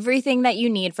everything that you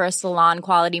need for a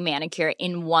salon-quality manicure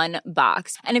in one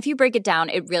box. And if you break it down,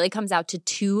 it really comes out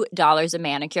to $2 a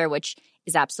manicure, which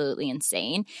is absolutely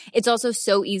insane. It's also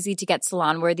so easy to get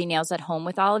salon-worthy nails at home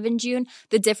with Olive & June.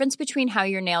 The difference between how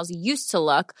your nails used to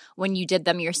look when you did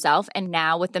them yourself and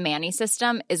now with the Mani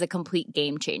system is a complete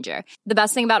game changer. The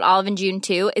best thing about Olive & June,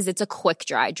 too, is it's a quick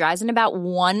dry. Dries in about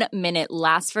 1 minute,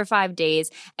 lasts for 5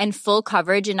 days, and full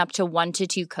coverage in up to 1 to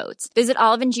 2 coats. Visit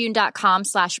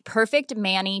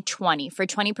oliveandjune.com/perfectmani20 for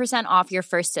 20% off your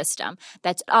first system.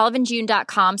 That's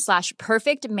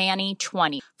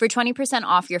oliveandjune.com/perfectmani20 for 20%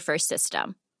 off your first system.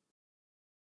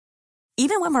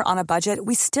 Even when we're on a budget,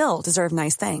 we still deserve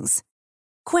nice things.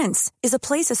 Quince is a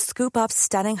place to scoop up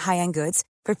stunning high-end goods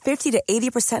for 50 to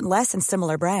 80% less than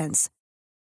similar brands.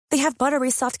 They have buttery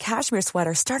soft cashmere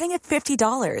sweaters starting at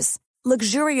 $50,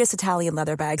 luxurious Italian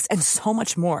leather bags, and so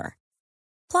much more.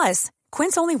 Plus,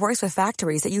 Quince only works with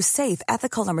factories that use safe,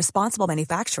 ethical, and responsible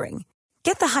manufacturing.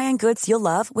 Get the high-end goods you'll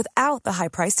love without the high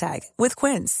price tag with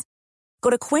Quince. Go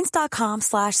to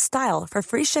quince.com/style for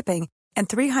free shipping and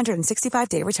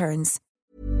 365-day returns.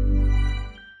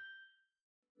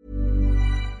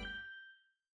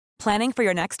 Planning for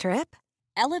your next trip?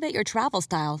 Elevate your travel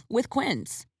style with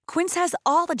Quince. Quince has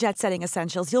all the jet-setting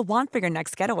essentials you'll want for your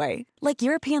next getaway, like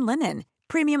European linen,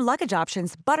 premium luggage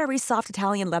options, buttery soft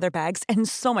Italian leather bags, and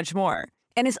so much more.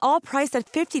 And is all priced at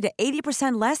 50 to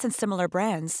 80% less than similar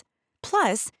brands.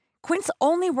 Plus, Quince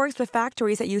only works with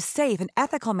factories that use safe and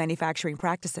ethical manufacturing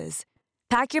practices.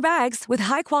 Pack your bags with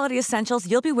high-quality essentials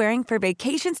you'll be wearing for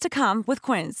vacations to come with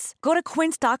Quince. Go to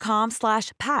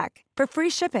quince.com/pack for free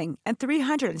shipping and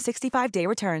 365-day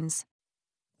returns.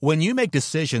 When you make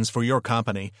decisions for your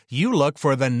company, you look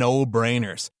for the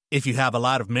no-brainers. If you have a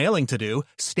lot of mailing to do,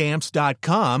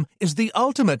 Stamps.com is the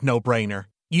ultimate no-brainer.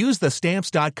 Use the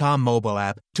Stamps.com mobile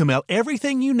app to mail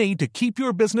everything you need to keep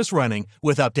your business running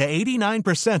with up to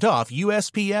 89% off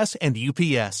USPS and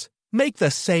UPS. Make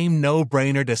the same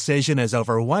no-brainer decision as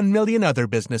over 1 million other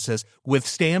businesses with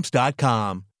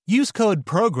Stamps.com. Use code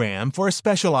PROGRAM for a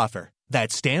special offer.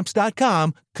 That's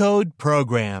Stamps.com, code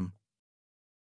PROGRAM.